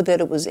didn't know that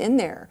it was in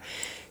there.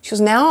 She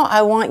goes, now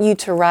I want you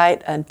to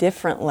write a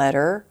different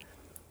letter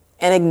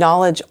and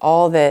acknowledge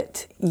all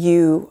that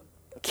you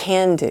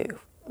can do.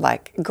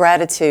 Like,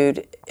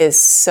 gratitude is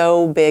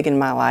so big in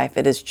my life.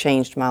 It has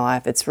changed my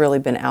life. It's really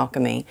been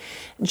alchemy.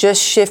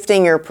 Just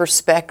shifting your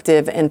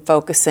perspective and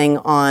focusing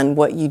on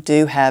what you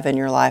do have in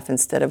your life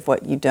instead of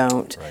what you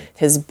don't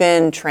has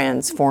been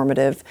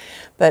transformative.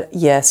 But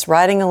yes,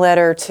 writing a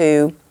letter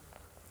to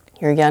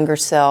your younger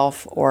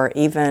self or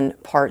even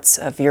parts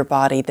of your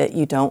body that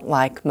you don't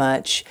like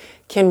much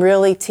can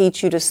really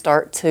teach you to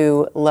start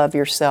to love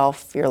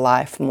yourself, your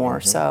life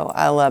more. So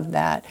I love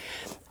that.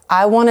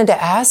 I wanted to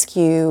ask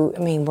you, I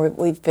mean,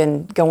 we've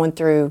been going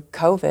through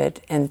COVID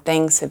and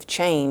things have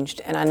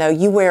changed, and I know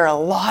you wear a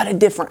lot of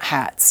different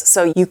hats.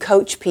 So you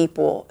coach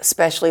people,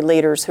 especially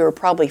leaders, who are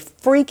probably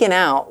freaking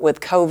out with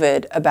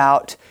COVID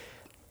about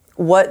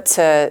what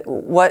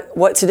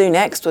to do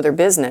next with their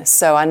business.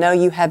 So I know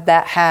you have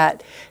that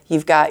hat,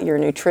 you've got your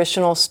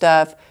nutritional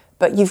stuff,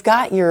 but you've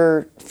got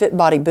your Fit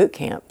Body boot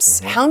camps.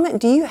 How many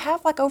do you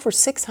have? Like over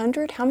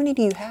 600? How many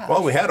do you have?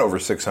 Well, we had over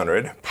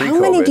 600 pre-COVID. How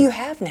many do you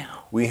have now?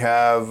 We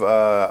have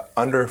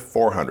under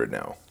 400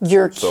 now.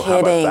 You're so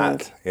kidding. How about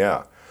that?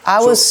 Yeah.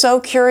 I was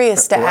so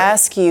curious to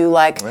ask you,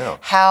 like,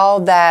 how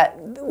that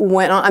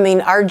went on. I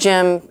mean, our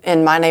gym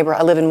in my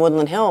neighborhood, I live in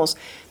Woodland Hills,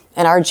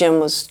 and our gym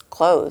was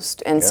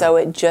closed, and so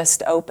it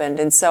just opened.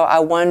 And so I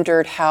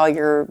wondered how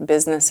your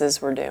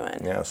businesses were doing.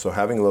 Yeah, so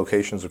having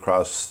locations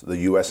across the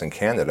U.S. and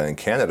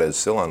Canada is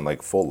still on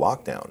like full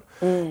lockdown.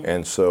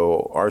 And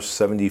so our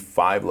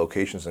 75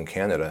 locations in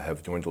Canada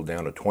have dwindled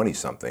down to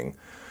 20-something.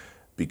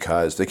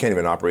 because they can't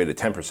even operate at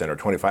 10% or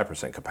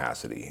 25%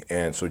 capacity.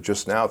 And so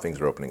just now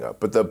things are opening up.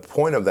 But the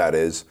point of that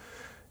is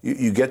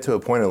you get to a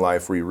point in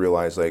life where you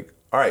realize, like,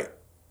 all right,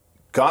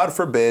 God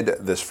forbid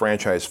this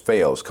franchise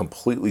fails,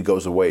 completely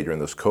goes away during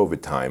this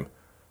COVID time.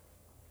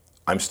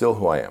 I'm still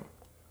who I am.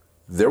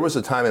 There was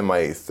a time in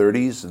my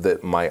 30s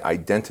that my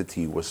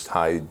identity was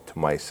tied to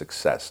my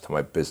success, to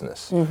my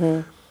business.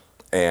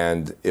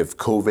 And if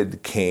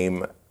COVID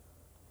came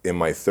in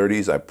my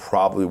 30s, I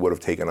probably would have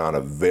taken on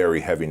a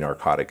very heavy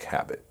narcotic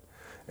habit.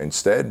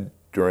 Instead,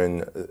 during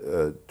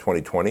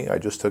 2020, I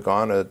just took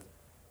on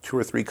 2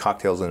 or 3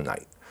 cocktails a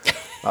night.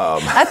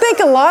 I think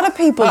a lot of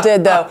people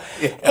did, though.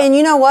 Yeah. And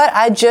you know what?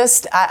 I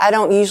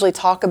don't usually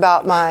talk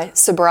about my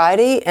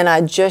sobriety, and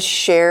I just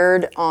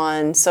shared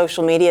on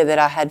social media that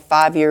I had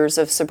 5 years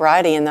of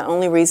sobriety, and the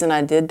only reason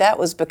I did that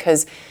was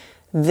because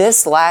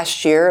this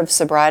last year of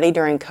sobriety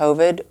during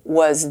COVID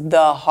was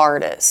the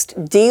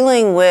hardest.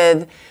 Dealing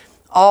with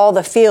all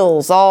the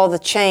feels, all the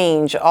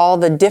change, all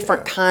the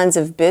different kinds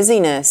of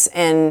busyness,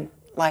 and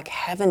like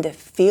having to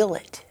feel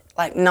it.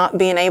 Like not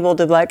being able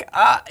to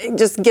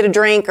just get a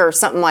drink or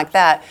something like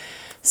that.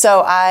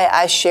 So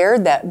I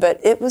shared that, but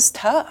it was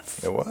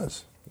tough. It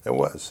was.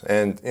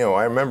 And,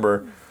 I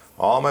remember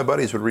all my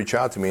buddies would reach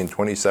out to me in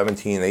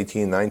 2017,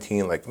 18,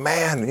 19, like,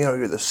 man,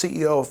 you're the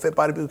CEO of Fit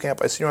Body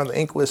Bootcamp. I see you on the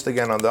Inc. list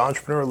again, on the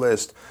entrepreneur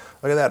list.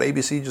 Look at that,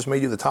 ABC just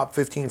made you the top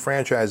 15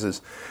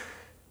 franchises.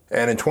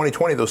 And in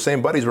 2020, those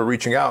same buddies were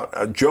reaching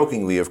out,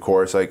 jokingly, of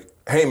course, like,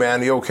 hey,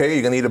 man, you okay?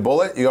 You gonna need a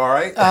bullet? You all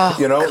right?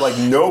 Oh, like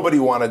nobody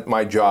wanted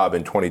my job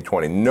in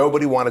 2020.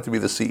 Nobody wanted to be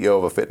the CEO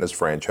of a fitness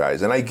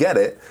franchise. And I get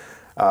it.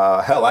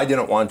 Hell, I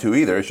didn't want to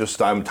either. It's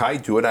just I'm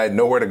tied to it. I had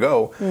nowhere to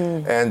go.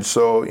 And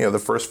so, the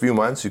first few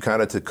months, you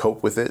kind of to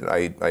cope with it,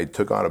 I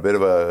took on a bit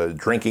of a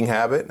drinking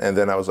habit. And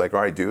then I was like, all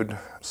right, dude,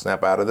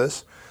 snap out of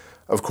this.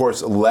 Of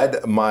course,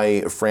 led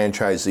my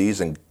franchisees,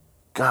 and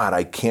God,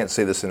 I can't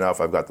say this enough.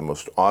 I've got the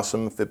most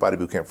awesome Fit Body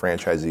Bootcamp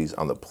franchisees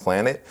on the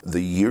planet. The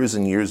years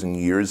and years and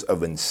years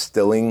of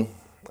instilling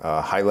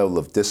a high level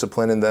of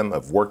discipline in them,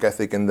 of work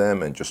ethic in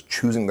them, and just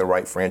choosing the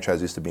right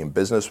franchisees to be in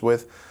business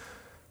with.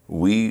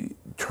 We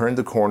turned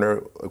the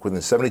corner. Like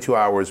within 72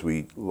 hours,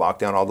 we locked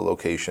down all the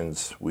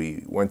locations.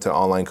 We went to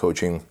online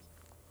coaching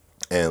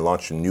and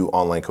launched a new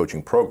online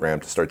coaching program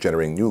to start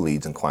generating new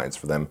leads and clients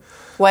for them.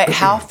 Wait,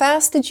 how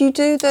fast did you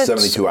do that?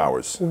 72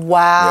 hours.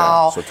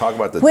 Wow. Yeah. So talk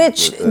about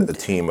the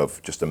team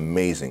of just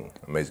amazing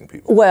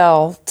people.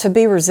 Well, to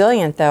be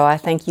resilient, though, I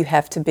think you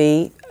have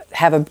to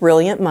have a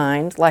brilliant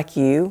mind like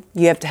you.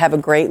 You have to have a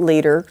great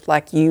leader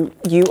like you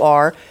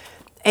are.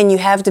 And you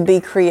have to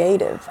be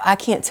creative. I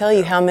can't tell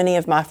you how many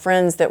of my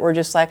friends that were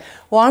just like,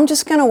 well, I'm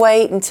just going to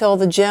wait until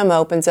the gym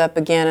opens up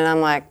again. And I'm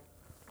like,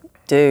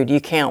 dude,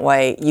 you can't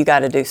wait. You got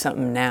to do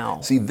something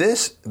now. See,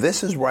 this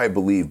is where I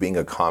believe being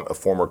a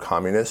former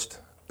communist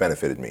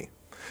benefited me.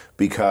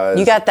 Because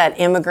you got that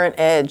immigrant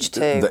edge,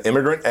 too. The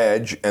immigrant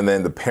edge, and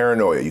then the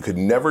paranoia. You could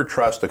never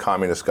trust a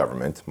communist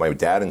government. My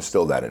dad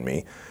instilled that in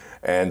me.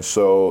 And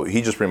so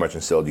he just pretty much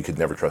instilled you could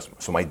never trust him.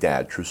 So my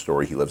dad, true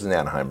story, he lives in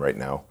Anaheim right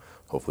now.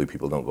 Hopefully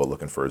people don't go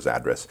looking for his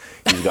address.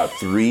 He's got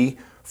 3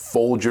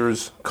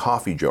 Folgers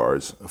coffee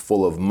jars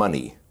full of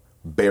money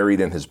buried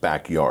in his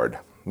backyard.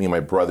 Me and my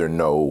brother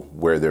know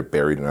where they're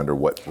buried and under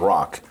what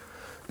rock,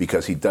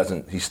 because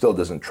he still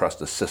doesn't trust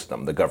the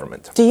system, the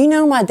government. Do you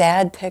know my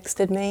dad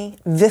texted me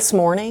this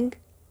morning?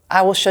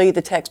 I will show you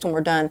the text when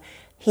we're done.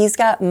 He's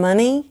got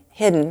money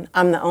hidden.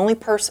 I'm the only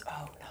person.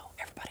 Oh no,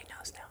 everybody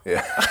knows now.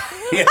 Yeah.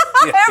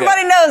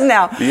 Everybody knows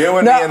now. You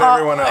and me and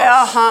everyone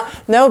else.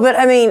 No, but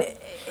I mean,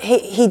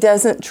 he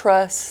doesn't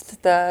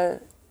trust the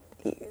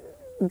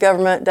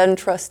government, doesn't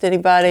trust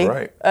anybody.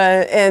 Right.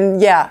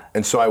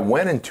 And so I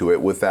went into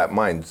it with that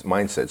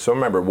mindset. So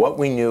remember, what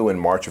we knew in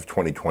March of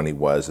 2020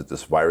 was that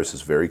this virus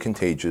is very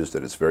contagious,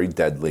 that it's very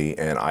deadly,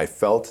 and I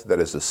felt that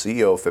as the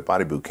CEO of Fit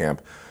Body Bootcamp,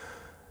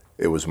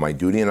 it was my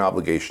duty and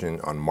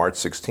obligation on March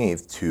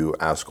 16th to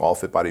ask all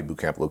Fit Body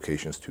Bootcamp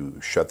locations to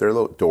shut their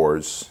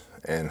doors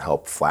and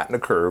help flatten the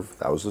curve.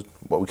 That was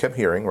what we kept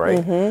hearing, right?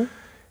 Mm-hmm.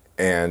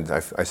 And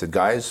I said,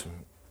 guys,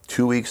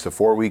 2 weeks to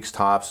 4 weeks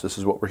tops. This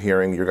is what we're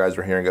hearing. You guys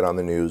are hearing it on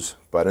the news.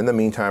 But in the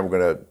meantime,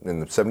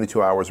 in the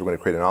 72 hours, we're going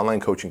to create an online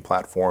coaching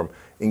platform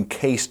in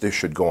case this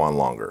should go on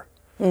longer.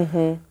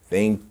 Mm-hmm.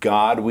 Thank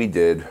God we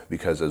did,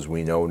 because as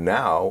we know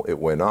now, it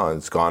went on.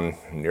 It's gone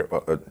near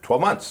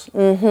 12 months.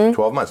 Mm-hmm.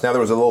 12 months. Now,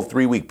 there was a little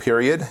 3-week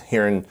period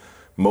here in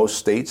most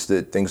states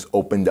that things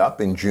opened up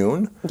in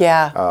June.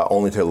 Yeah.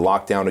 Only to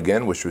lock down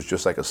again, which was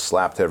just like a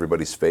slap to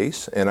everybody's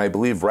face. And I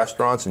believe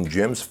restaurants and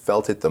gyms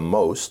felt it the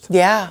most.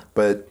 Yeah.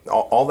 But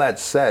all that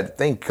said,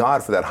 thank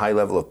God for that high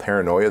level of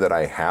paranoia that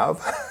I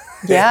have.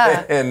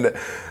 Yeah. And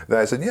then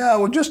I said,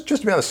 well, just to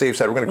be on the safe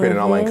side, we're going to create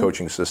an online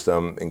coaching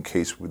system in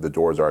case the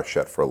doors are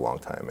shut for a long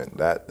time. And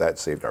that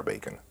saved our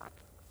bacon.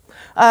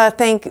 I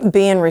think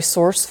being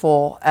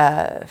resourceful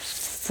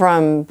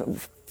from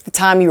the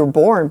time you were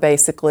born,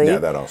 basically. Yeah,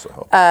 that also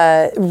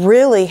helped.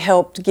 Really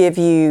helped give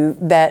you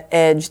that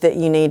edge that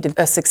you need to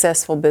a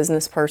successful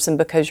business person,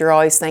 because you're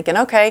always thinking,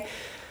 okay,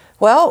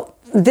 well,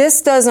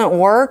 this doesn't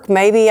work.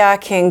 Maybe I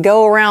can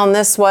go around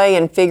this way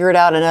and figure it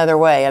out another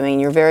way. I mean,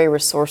 you're very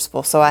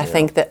resourceful. So I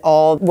think that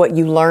all what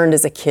you learned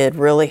as a kid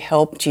really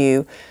helped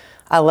you.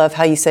 I love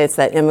how you say it's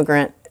that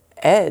immigrant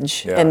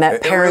edge, and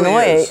that paranoia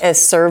really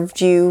has served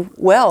you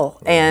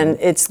well, and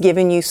it's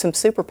given you some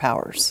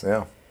superpowers.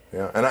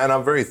 Yeah, and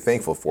I'm very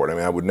thankful for it. I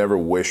mean, I would never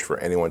wish for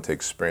anyone to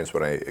experience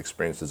what I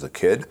experienced as a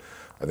kid.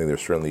 I think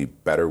there's certainly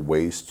better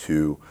ways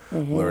to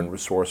learn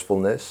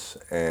resourcefulness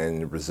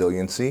and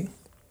resiliency,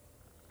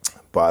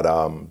 but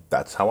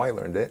that's how I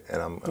learned it,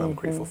 and I'm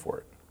grateful for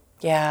it.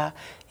 Yeah.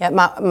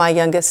 My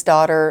youngest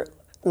daughter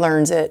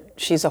learns it.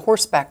 She's a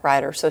horseback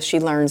rider, so she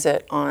learns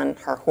it on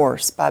her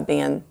horse by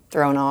being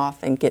thrown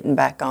off and getting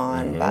back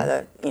on by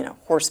the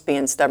horse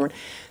being stubborn.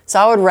 So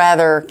I would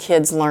rather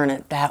kids learn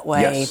it that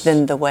way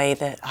than the way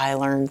that I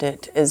learned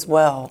it as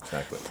well.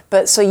 Exactly.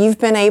 But so you've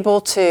been able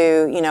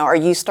to, are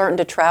you starting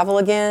to travel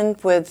again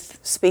with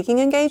speaking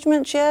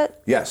engagements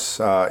yet? Yes.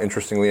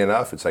 Interestingly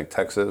enough, it's like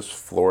Texas,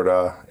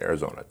 Florida,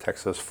 Arizona.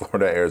 Texas,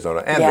 Florida,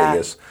 Arizona,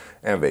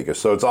 and Vegas.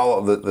 So it's all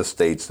of the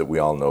states that we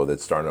all know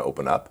that's starting to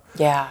open up.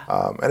 Yeah.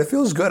 And it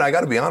feels good. I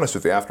got to be honest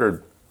with you.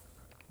 After,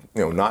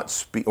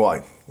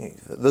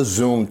 the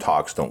Zoom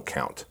talks don't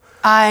count.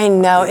 I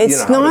know.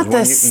 It's not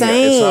the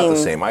same. It's not the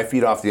same. I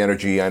feed off the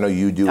energy. I know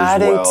you do as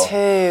well. I do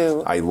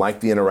too. I like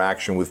the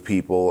interaction with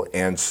people.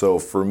 And so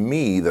for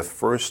me, the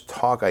first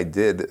talk I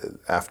did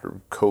after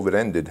COVID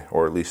ended,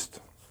 or at least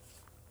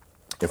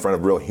in front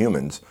of real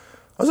humans,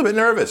 I was a bit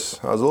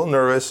nervous. I was a little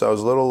nervous. I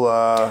was a little...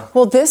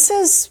 well, this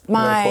is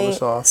my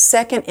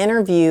second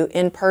interview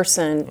in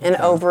person in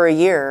over a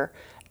year.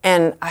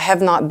 And I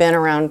have not been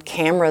around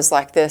cameras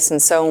like this.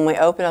 And so when we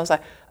opened, I was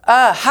like,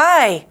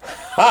 hi.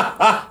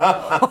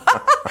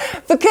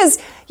 Because,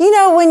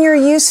 when you're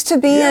used to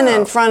being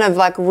in front of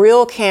like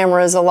real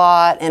cameras a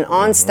lot and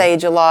on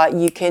stage a lot,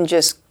 you can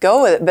just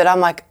go with it. But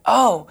I'm like,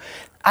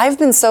 I've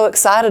been so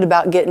excited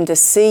about getting to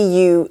see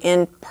you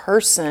in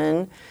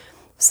person.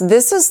 So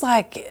this is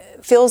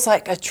feels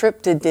like a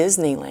trip to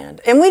Disneyland.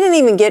 And we didn't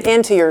even get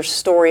into your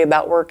story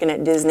about working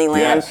at Disneyland.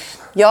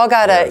 Yes. Y'all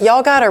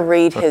gotta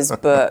read his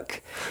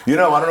book. I don't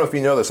know if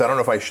you know this. I don't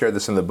know if I shared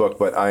this in the book,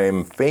 but I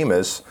am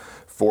famous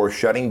for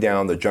shutting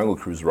down the Jungle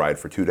Cruise ride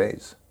for 2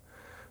 days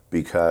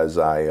because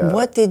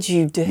what did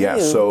you do? Yeah,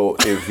 so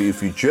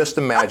if you just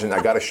imagine,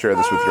 I got to share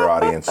this with your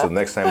audience, so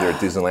next time they're at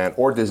Disneyland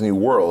or Disney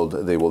World,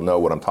 they will know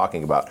what I'm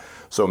talking about.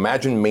 So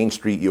imagine Main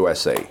Street,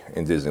 USA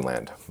in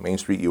Disneyland. Main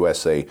Street,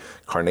 USA,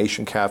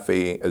 Carnation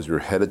Cafe, as you're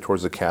headed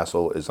towards the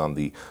castle, is on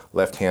the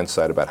left-hand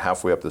side, about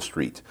halfway up the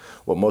street.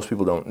 What most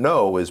people don't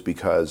know is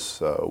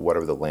because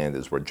whatever the land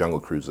is where Jungle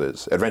Cruise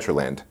is,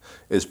 Adventureland,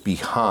 is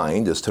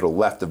to the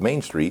left of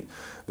Main Street.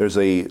 There's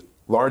a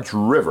large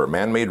river,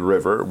 man-made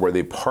river, where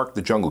they park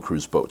the Jungle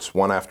Cruise boats,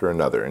 one after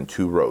another in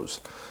 2 rows.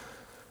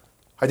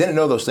 I didn't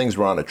know those things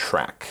were on a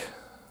track,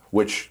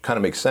 which kind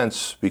of makes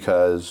sense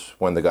because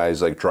when the guy's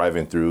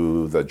driving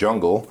through the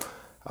jungle,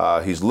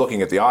 he's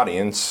looking at the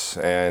audience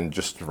and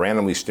just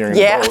randomly steering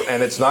the boat,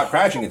 and it's not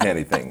crashing into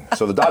anything.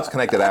 So the dots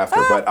connected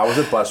after. But I was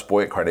a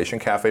busboy at Carnation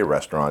Cafe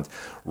restaurant.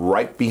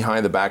 Right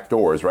behind the back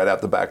doors, right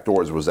out the back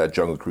doors, was that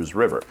Jungle Cruise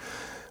River,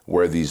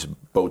 where these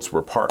boats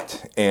were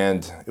parked.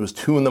 And it was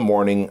 2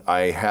 a.m. I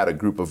had a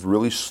group of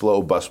really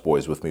slow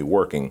busboys with me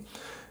working.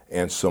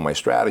 And so my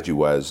strategy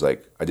was, I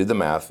did the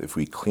math. If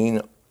we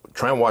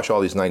try and wash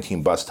all these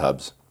 19 bus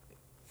tubs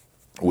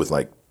with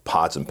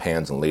pots and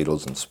pans and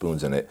ladles and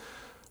spoons in it,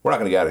 we're not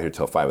going to get out of here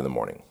till 5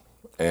 a.m.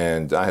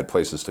 And I had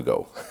places to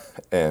go.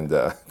 And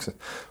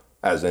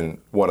as in,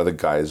 one of the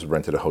guys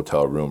rented a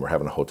hotel room or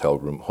having a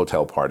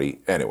hotel party.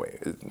 Anyway,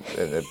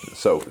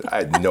 so I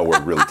had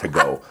nowhere really to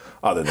go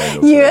other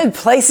than... You had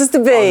places to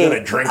be. I was going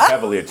to drink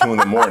heavily at 2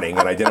 a.m,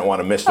 and I didn't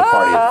want to miss the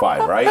party at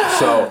 5, right?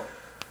 So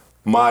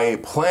my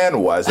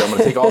plan was I'm going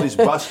to take all these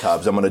bus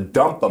tubs, I'm going to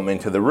dump them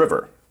into the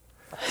river.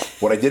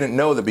 What I didn't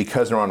know that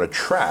because they're on a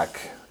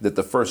track, that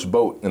the first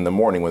boat in the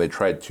morning when they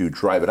tried to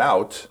drive it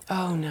out,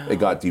 it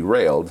got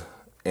derailed.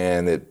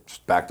 And it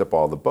backed up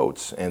all the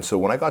boats. And so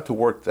when I got to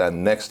work that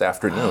next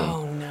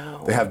afternoon,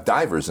 they have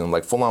divers in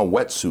full-on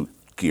wetsuit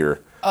gear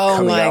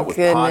coming out with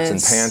pots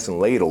and pans and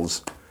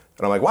ladles.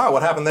 And I'm like, wow,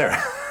 what happened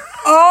there?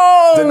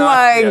 Oh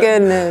my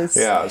goodness.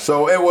 Yeah,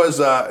 so it was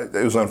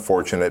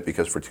unfortunate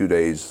because for 2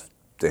 days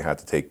they had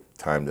to take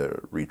time to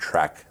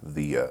retrack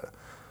the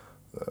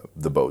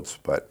boats,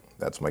 but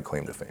that's my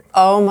claim to fame.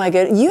 Oh my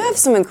goodness. You have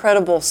some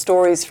incredible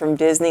stories from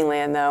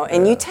Disneyland though,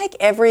 and you take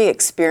every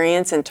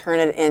experience and turn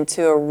it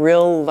into a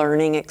real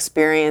learning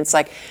experience.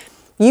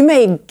 You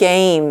made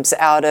games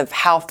out of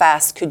how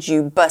fast could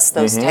you bust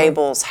those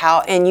tables,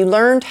 and you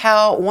learned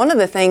one of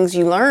the things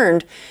you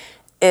learned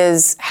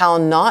is how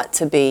not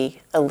to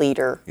be a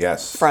leader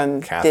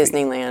from Kathy.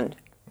 Disneyland.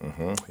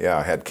 Yeah,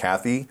 I had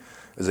Kathy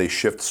as a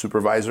shift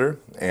supervisor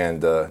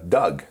and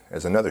Doug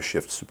as another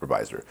shift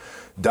supervisor.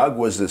 Doug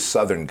was this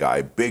southern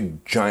guy,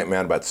 big giant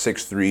man, about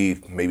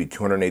 6'3", maybe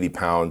 280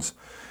 pounds,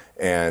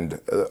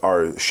 and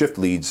our shift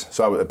leads,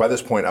 so by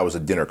this point I was a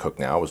dinner cook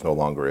now, I was no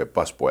longer a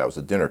busboy, I was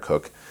a dinner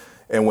cook,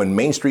 And when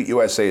Main Street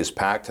USA is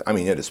packed, I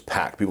mean, it is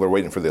packed. People are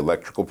waiting for the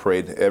electrical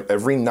parade.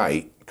 Every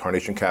night,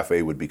 Carnation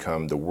Cafe would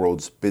become the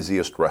world's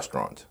busiest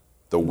restaurant.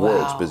 The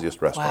world's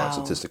busiest restaurant,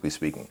 statistically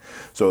speaking.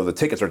 So the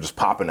tickets are just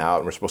popping out,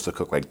 and we're supposed to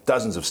cook like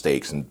dozens of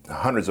steaks and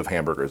hundreds of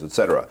hamburgers,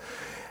 etc.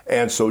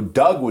 And so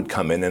Doug would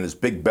come in his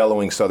big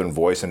bellowing Southern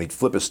voice, and he'd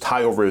flip his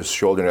tie over his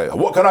shoulder and he'd,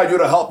 what can I do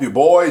to help you,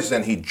 boys?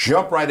 And he'd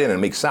jump right in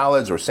and make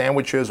salads or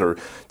sandwiches or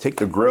take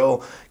the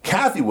grill.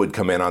 Kathy would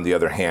come in, on the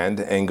other hand,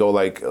 and go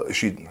like,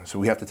 so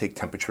we have to take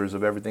temperatures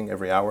of everything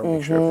every hour,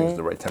 make sure everything's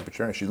the right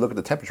temperature. And she'd look at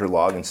the temperature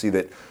log and see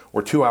that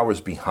we're 2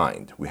 hours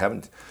behind. We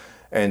haven't.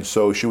 And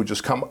so she would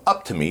just come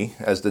up to me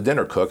as the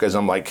dinner cook, as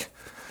I'm like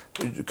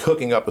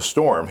cooking up a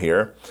storm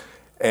here.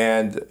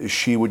 And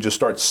she would just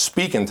start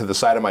speaking to the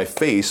side of my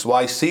face. Well,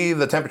 I see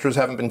the temperatures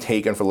haven't been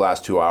taken for the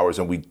last 2 hours,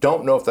 and we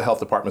don't know if the health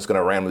department's going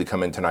to randomly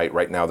come in tonight,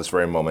 right now, this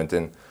very moment.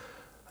 And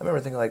I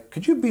remember thinking, like,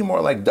 could you be more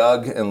like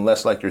Doug and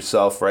less like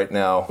yourself right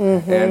now?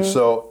 And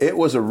so it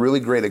was a really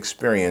great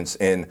experience.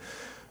 And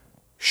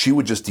she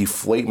would just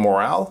deflate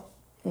morale.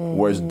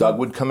 Whereas Doug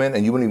would come in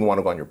and you wouldn't even want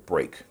to go on your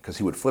break because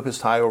he would flip his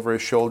tie over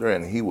his shoulder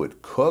and he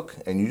would cook,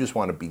 and you just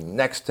want to be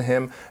next to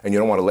him and you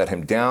don't want to let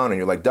him down, and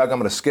you're like, Doug, I'm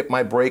going to skip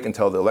my break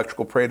until the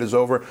electrical parade is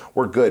over.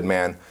 We're good,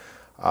 man.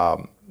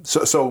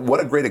 So what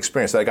a great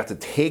experience that I got to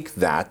take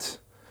that.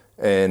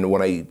 And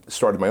when I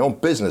started my own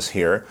business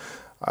here,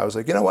 I was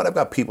like, you know what? I've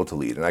got people to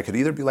lead, and I could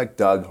either be like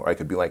Doug or I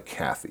could be like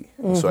Kathy.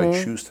 And so I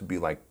choose to be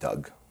like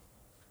Doug.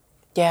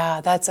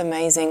 Yeah, that's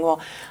amazing. Well,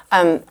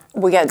 can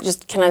I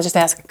just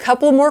ask a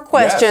couple more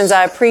questions? Yes.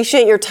 I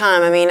appreciate your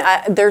time. I mean,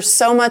 there's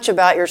so much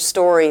about your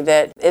story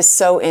that is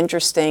so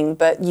interesting,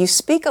 but you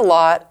speak a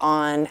lot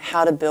on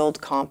how to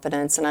build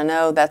confidence, and I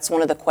know that's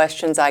one of the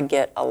questions I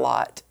get a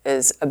lot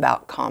is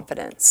about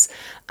confidence,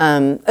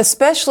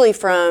 especially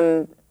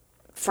from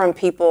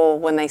people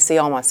when they see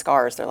all my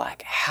scars. They're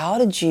like, how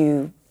did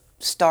you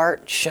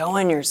start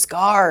showing your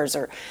scars?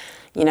 Or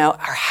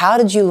how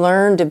did you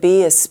learn to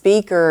be a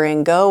speaker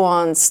and go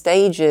on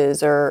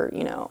stages? Or,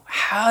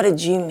 how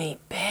did you meet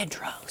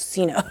Bedros?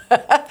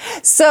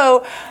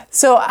 So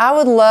I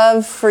would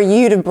love for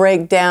you to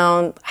break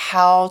down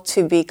how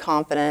to be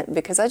confident,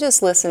 because I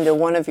just listened to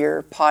one of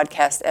your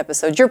podcast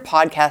episodes. Your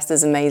podcast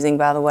is amazing,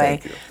 by the way.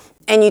 Thank you.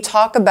 And you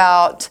talk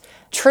about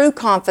true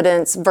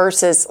confidence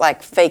versus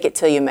like fake it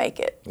till you make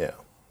it. Yeah.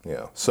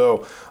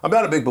 So I'm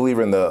not a big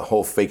believer in the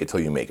whole fake it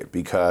till you make it,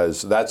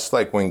 because that's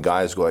like when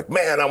guys go like,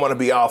 man, I want to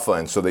be alpha.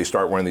 And so they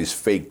start wearing these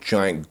fake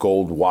giant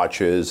gold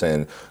watches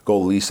and go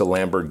lease a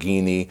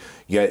Lamborghini,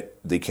 yet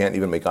they can't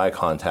even make eye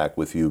contact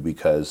with you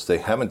because they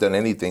haven't done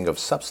anything of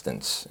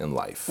substance in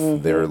life.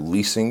 They're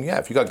leasing. Yeah,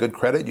 if you got good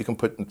credit, you can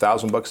put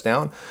 $1,000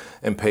 down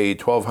and pay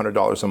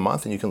 $1,200 a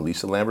month, and you can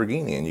lease a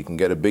Lamborghini, and you can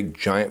get a big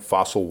giant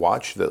fossil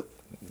watch that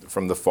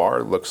from the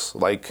far looks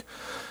like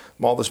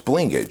all this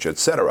blingage,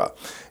 etc.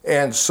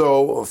 And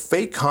so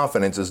fake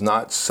confidence is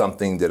not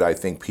something that I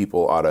think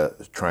people ought to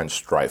try and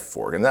strive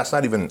for. And that's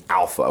not even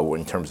alpha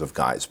in terms of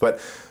guys,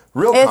 but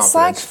real confidence. It's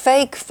like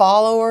fake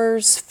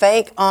followers,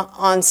 fake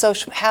on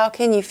social. How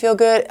can you feel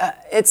good?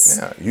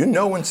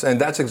 And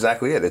that's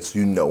exactly it. It's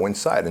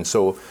inside. And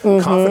so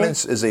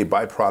confidence is a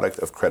byproduct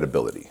of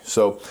credibility.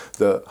 So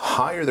the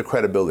higher the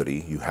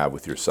credibility you have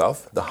with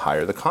yourself, the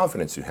higher the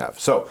confidence you have.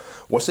 So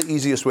what's the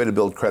easiest way to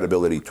build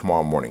credibility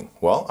tomorrow morning?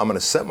 Well, I'm going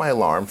to set my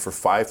alarm for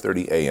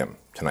 5:30 a.m.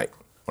 tonight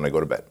when I go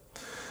to bed.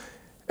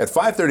 At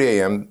 5:30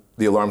 a.m.,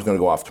 the alarm's going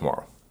to go off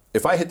tomorrow.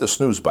 If I hit the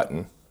snooze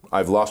button,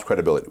 I've lost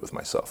credibility with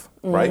myself,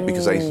 right?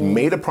 Because I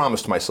made a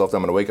promise to myself that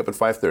I'm going to wake up at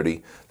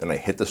 5:30, then I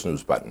hit the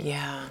snooze button.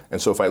 Yeah. And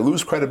so if I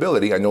lose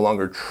credibility, I no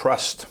longer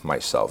trust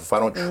myself. If I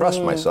don't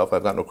trust myself,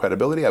 I've got no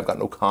credibility, I've got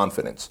no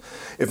confidence.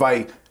 If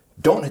I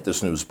don't hit the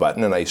snooze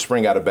button and I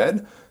spring out of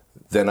bed,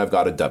 then I've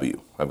got a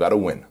W. I've got a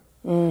win.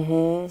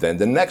 Then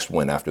the next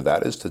win after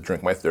that is to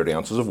drink my 30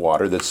 ounces of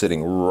water that's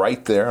sitting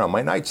right there on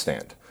my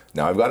nightstand.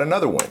 Now I've got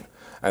another win.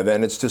 And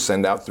then it's to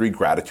send out 3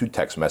 gratitude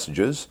text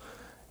messages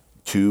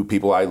to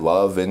people I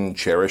love and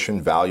cherish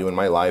and value in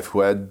my life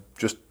who had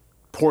just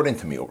poured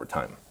into me over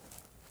time.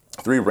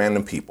 3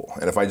 random people.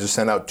 And if I just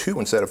send out 2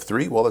 instead of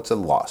 3, well, it's a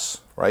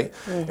loss, right?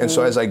 And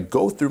so as I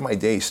go through my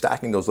day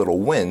stacking those little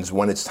wins,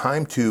 when it's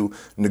time to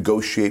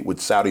negotiate with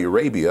Saudi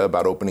Arabia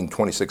about opening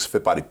 26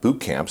 Fit Body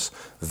boot camps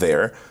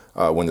there,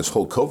 when this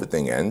whole COVID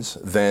thing ends,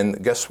 then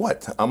guess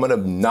what? I'm going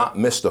to not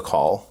miss the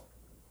call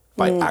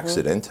by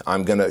accident.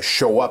 I'm going to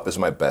show up as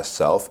my best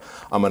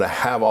self. I'm going to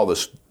have all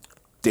this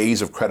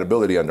days of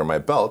credibility under my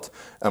belt.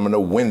 I'm going to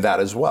win that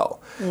as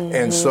well.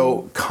 And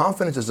so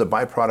confidence is a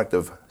byproduct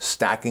of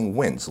stacking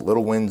wins,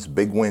 little wins,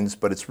 big wins,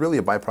 but it's really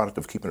a byproduct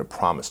of keeping a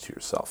promise to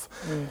yourself.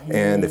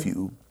 And if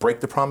you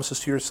break the promises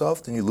to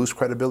yourself, then you lose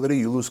credibility,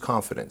 you lose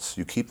confidence.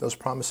 You keep those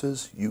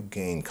promises, you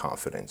gain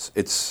confidence.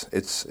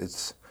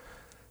 It's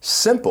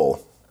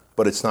simple,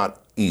 but it's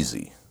not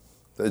easy.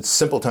 It's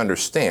simple to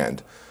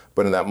understand,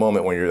 but in that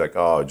moment when you're like,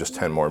 oh, just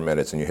 10 more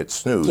minutes and you hit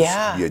snooze,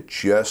 you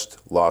just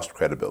lost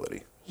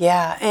credibility.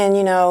 Yeah,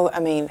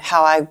 and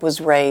how I was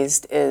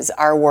raised is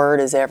our word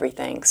is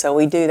everything. So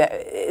we do that.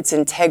 It's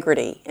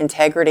integrity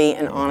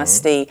and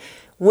honesty.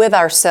 with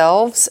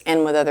ourselves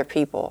and with other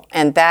people.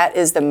 And that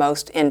is the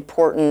most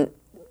important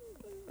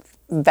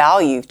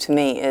value to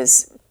me,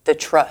 is the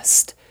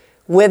trust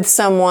with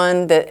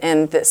someone,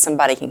 that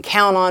somebody can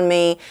count on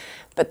me.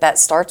 But that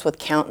starts with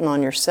counting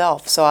on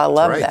yourself. So I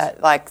love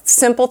that. Like,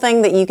 simple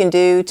thing that you can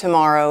do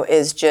tomorrow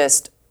is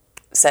just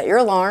set your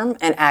alarm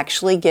and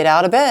actually get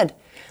out of bed.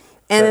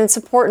 And it's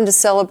important to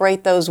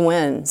celebrate those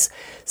wins.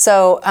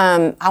 So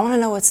I want to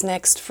know what's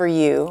next for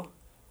you.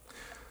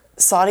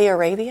 Saudi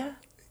Arabia?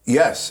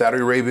 Yes, Saudi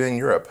Arabia and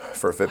Europe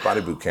for Fit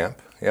Body Boot Camp.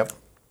 Yep.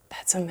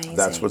 That's amazing.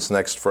 That's what's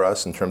next for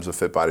us in terms of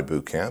Fit Body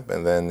Boot Camp.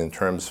 And then in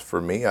terms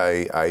for me,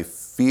 I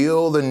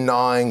feel the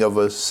gnawing of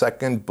a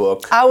second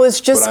book. I was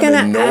just going to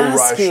ask you. But I'm in no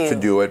rush to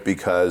do it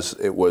because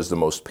it was the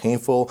most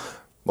painful,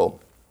 well,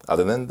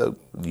 other than the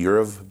year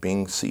of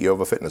being CEO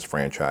of a fitness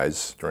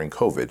franchise during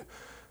COVID,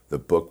 the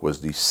book was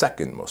the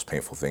second most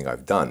painful thing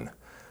I've done.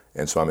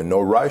 And so I'm in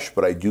no rush,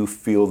 but I do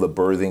feel the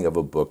birthing of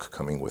a book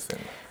coming within.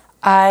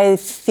 I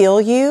feel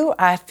you.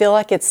 I feel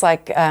like it's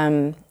like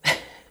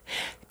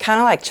kind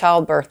of like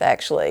childbirth,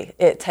 actually.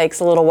 It takes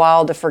a little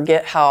while to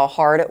forget how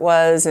hard it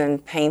was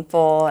and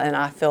painful, and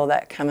I feel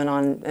that coming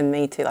on in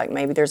me too, like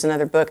maybe there's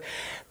another book.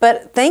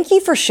 But thank you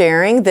for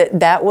sharing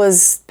that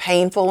was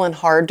painful and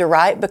hard to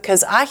write,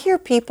 because I hear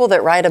people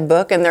that write a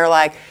book and they're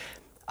like,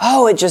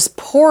 oh, it just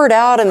poured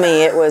out of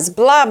me. It was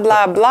blah,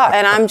 blah, blah.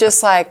 And I'm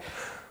just like,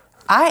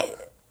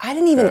 I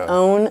didn't even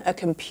own a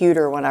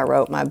computer when I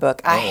wrote my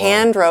book. I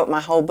hand wrote my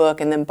whole book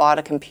and then bought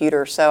a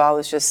computer. So I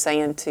was just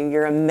saying to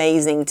your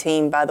amazing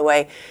team, by the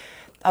way,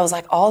 I was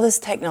like, all this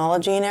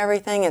technology and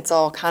everything, it's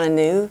all kind of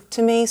new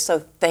to me. So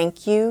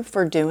thank you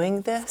for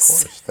doing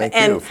this. Of course. Thank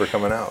you for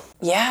coming out.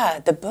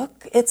 Yeah, the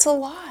book, it's a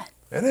lot.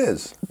 It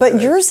is.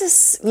 But yours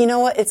is, you know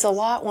what, it's a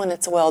lot when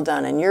it's well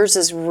done. And yours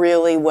is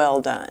really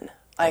well done.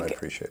 Like, I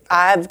appreciate that.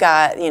 I've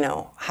got,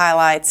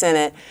 highlights in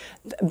it.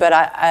 But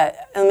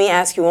let me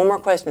ask you one more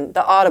question.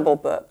 The Audible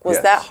book,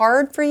 was that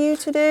hard for you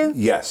to do?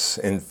 Yes.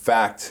 In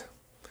fact,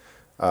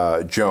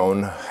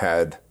 Joan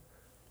had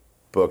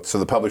booked, so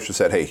the publisher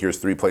said, hey, here's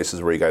 3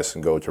 places where you guys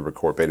can go to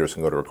record, betas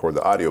can go to record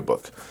the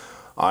audiobook.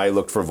 I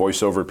looked for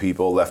voiceover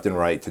people left and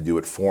right to do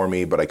it for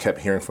me, but I kept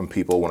hearing from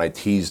people when I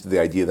teased the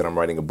idea that I'm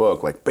writing a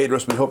book, like,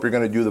 Bedros, we hope you're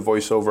going to do the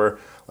voiceover.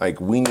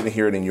 Like, we need to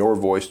hear it in your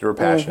voice. They were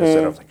passionate.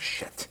 Mm-hmm. I was like,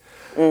 shit.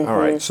 Mm-hmm. All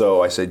right,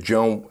 so I said,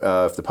 Joan,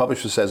 if the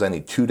publisher says I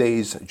need 2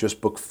 days,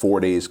 just book 4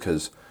 days,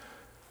 because,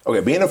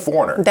 being a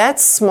foreigner.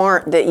 That's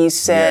smart that you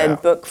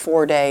said book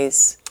 4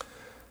 days.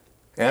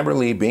 Amber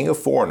Lee, being a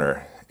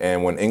foreigner,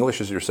 and when English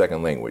is your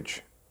second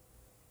language,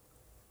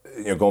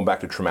 going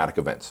back to traumatic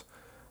events.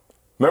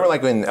 Remember,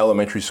 like in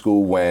elementary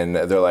school when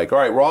they're like, all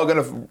right, we're all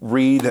going to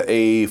read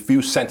a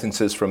few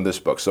sentences from this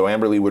book. So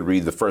Amber Lee would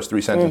read the first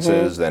 3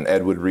 sentences, then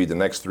Ed would read the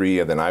next 3,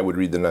 and then I would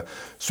read as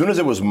soon as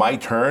it was my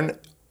turn,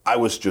 I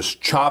was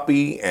just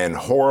choppy and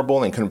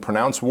horrible and couldn't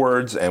pronounce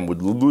words and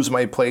would lose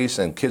my place,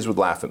 and kids would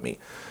laugh at me.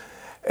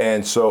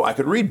 And so I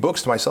could read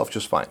books to myself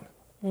just fine.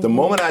 The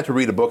moment I had to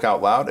read a book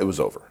out loud, it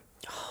was over.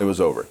 It was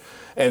over.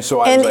 And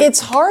so I was like, it's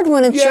hard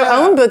when it's your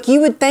own book.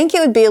 You would think it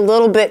would be a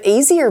little bit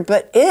easier,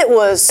 but it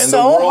was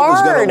so hard. And the world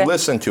was going to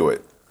listen to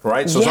it,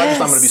 right? So it's not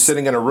just I'm going to be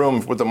sitting in a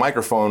room with a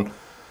microphone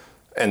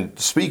and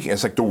speaking.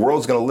 It's like the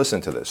world's going to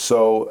listen to this.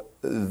 So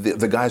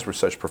the guys were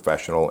such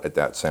professional at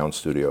that sound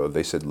studio.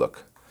 They said,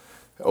 look,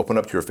 open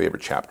up to your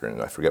favorite chapter.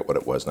 And I forget what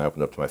it was. And I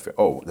opened up to my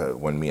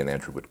when me and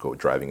Andrew would go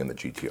driving in the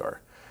GTR.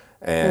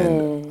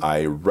 And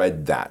I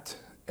read that.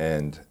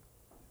 And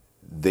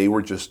they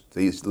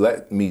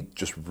let me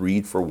just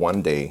read for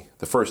 1 day.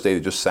 The first day,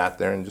 they just sat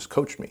there and just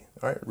coached me.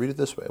 All right, read it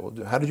this way. Well,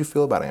 how did you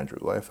feel about Andrew?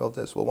 Well, I felt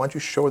this. Well, why don't you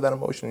show that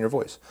emotion in your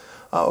voice?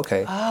 Oh,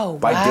 okay. Oh,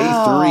 By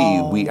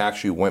day 3, we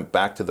actually went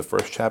back to the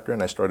first chapter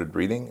and I started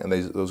reading. And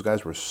those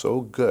guys were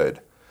so good.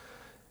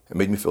 It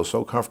made me feel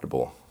so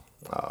comfortable.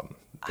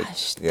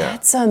 Gosh,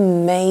 that's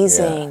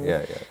amazing.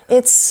 Yeah.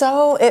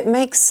 It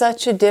makes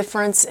such a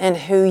difference in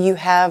who you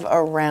have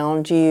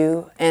around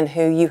you and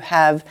who you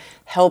have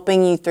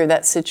helping you through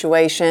that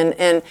situation.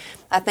 And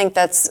I think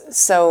that's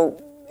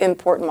so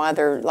important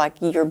why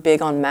you're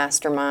big on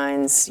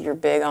masterminds, you're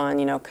big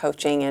on,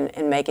 coaching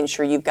and making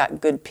sure you've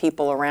got good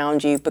people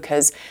around you,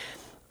 because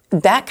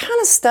that kind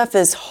of stuff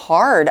is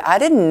hard. I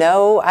didn't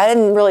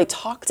really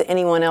talk to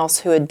anyone else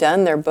who had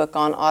done their book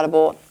on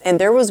Audible. And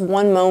there was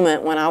one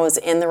moment when I was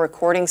in the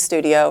recording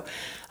studio,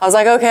 I was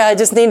like, okay, I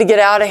just need to get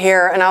out of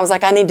here. And I was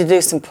like, I need to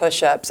do some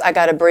push-ups. I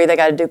got to breathe. I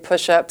got to do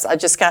push-ups. I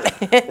just got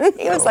in.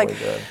 He was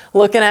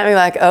looking at me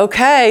like,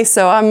 okay.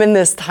 So I'm in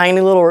this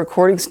tiny little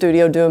recording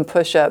studio doing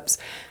push-ups.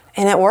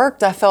 And it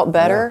worked. I felt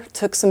better,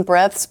 took some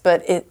breaths.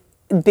 But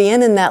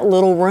being in that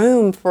little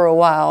room for a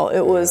while,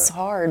 it was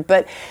hard.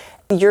 But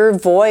your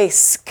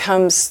voice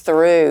comes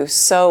through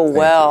so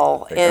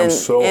well. I'm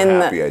so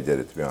happy I did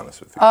it, to be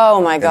honest with you.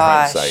 Oh my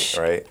gosh. In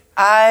hindsight, right?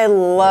 I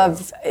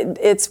love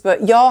it's,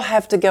 but y'all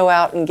have to go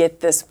out and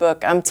get this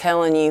book. I'm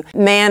telling you,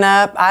 man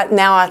up.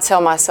 Now I tell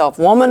myself,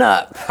 woman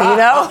up, you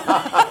know?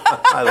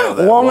 I love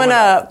that. Woman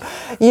up.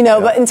 You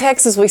know, but in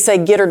Texas we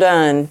say get her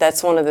done.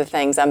 That's one of the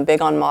things. I'm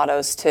big on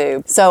mottos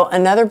too. So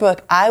another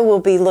book, I will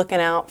be looking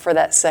out for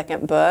that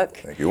second book.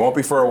 Thank you. It won't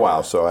be for a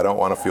while, so I don't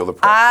want to feel the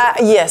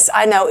pressure. Yes,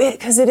 I know,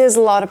 because it is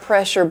a lot of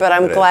pressure, but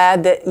I'm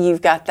glad that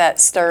you've got that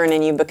stirring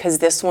in you, because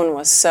this one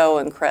was so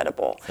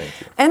incredible.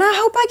 Thank you. And I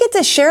hope I get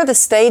to share the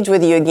stage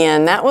with you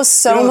again. That was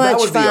so much that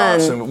would fun.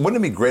 be awesome.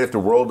 Wouldn't it be great if the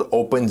world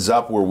opens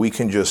up where we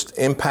can just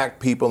impact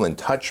people and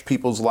touch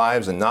people's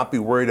lives and not be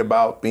worried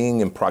about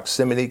being in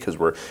proximity, because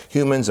we're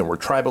humans and we're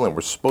tribal and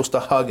we're supposed to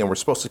hug and we're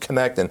supposed to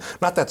connect, and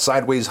not that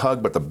sideways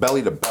hug, but the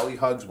belly-to-belly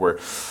hugs where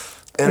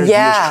energy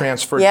is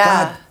transferred.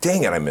 God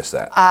dang it, I miss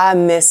that. I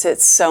miss it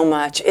so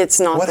much. It's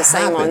not the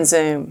same on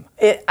Zoom.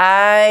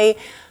 I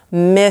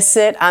miss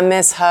it. I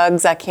miss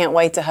hugs. I can't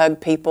wait to hug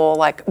people,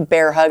 like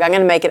bear hug. I'm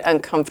going to make it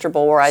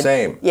uncomfortable where I...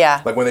 Same.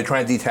 Yeah. Like when they try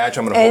and detach,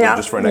 I'm going to hold them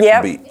just for an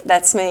extra beat.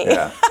 That's me.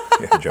 Yeah.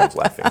 Joan's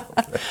laughing.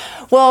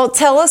 Well,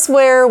 tell us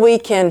where we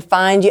can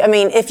find you. I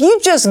mean, if you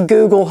just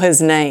Google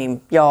his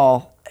name,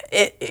 y'all,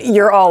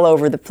 you're all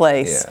over the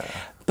place. Yeah.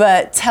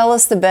 But tell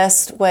us the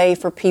best way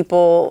for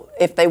people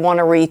if they want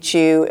to reach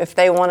you, if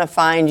they want to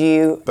find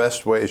you.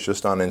 Best way is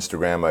just on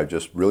Instagram. I'm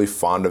just really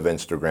fond of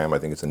Instagram. I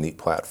think it's a neat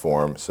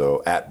platform.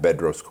 So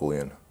 @Bedros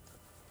Keuilian.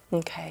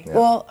 Okay. Yeah.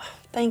 Well,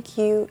 thank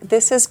you.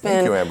 This has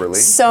been Amberly.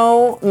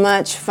 So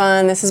much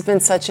fun. This has been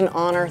such an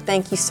honor.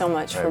 Thank you so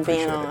much for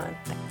being on.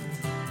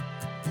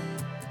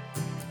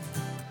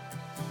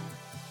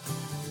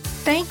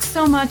 Thanks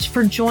so much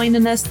for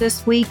joining us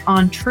this week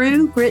on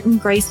True Grit and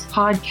Grace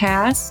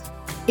Podcast.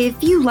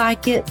 If you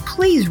like it,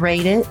 please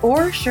rate it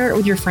or share it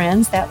with your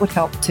friends. That would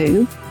help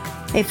too.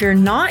 If you're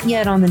not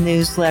yet on the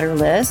newsletter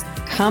list,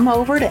 come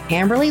over to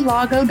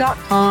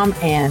amberlylago.com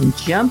and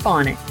jump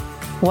on it.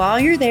 While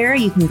you're there,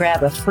 you can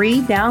grab a free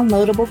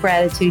downloadable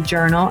gratitude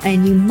journal,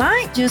 and you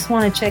might just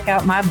want to check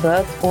out my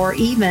book or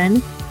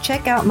even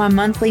check out my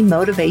monthly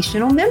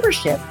motivational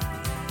membership.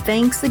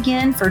 Thanks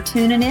again for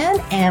tuning in,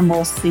 and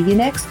we'll see you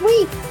next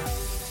week.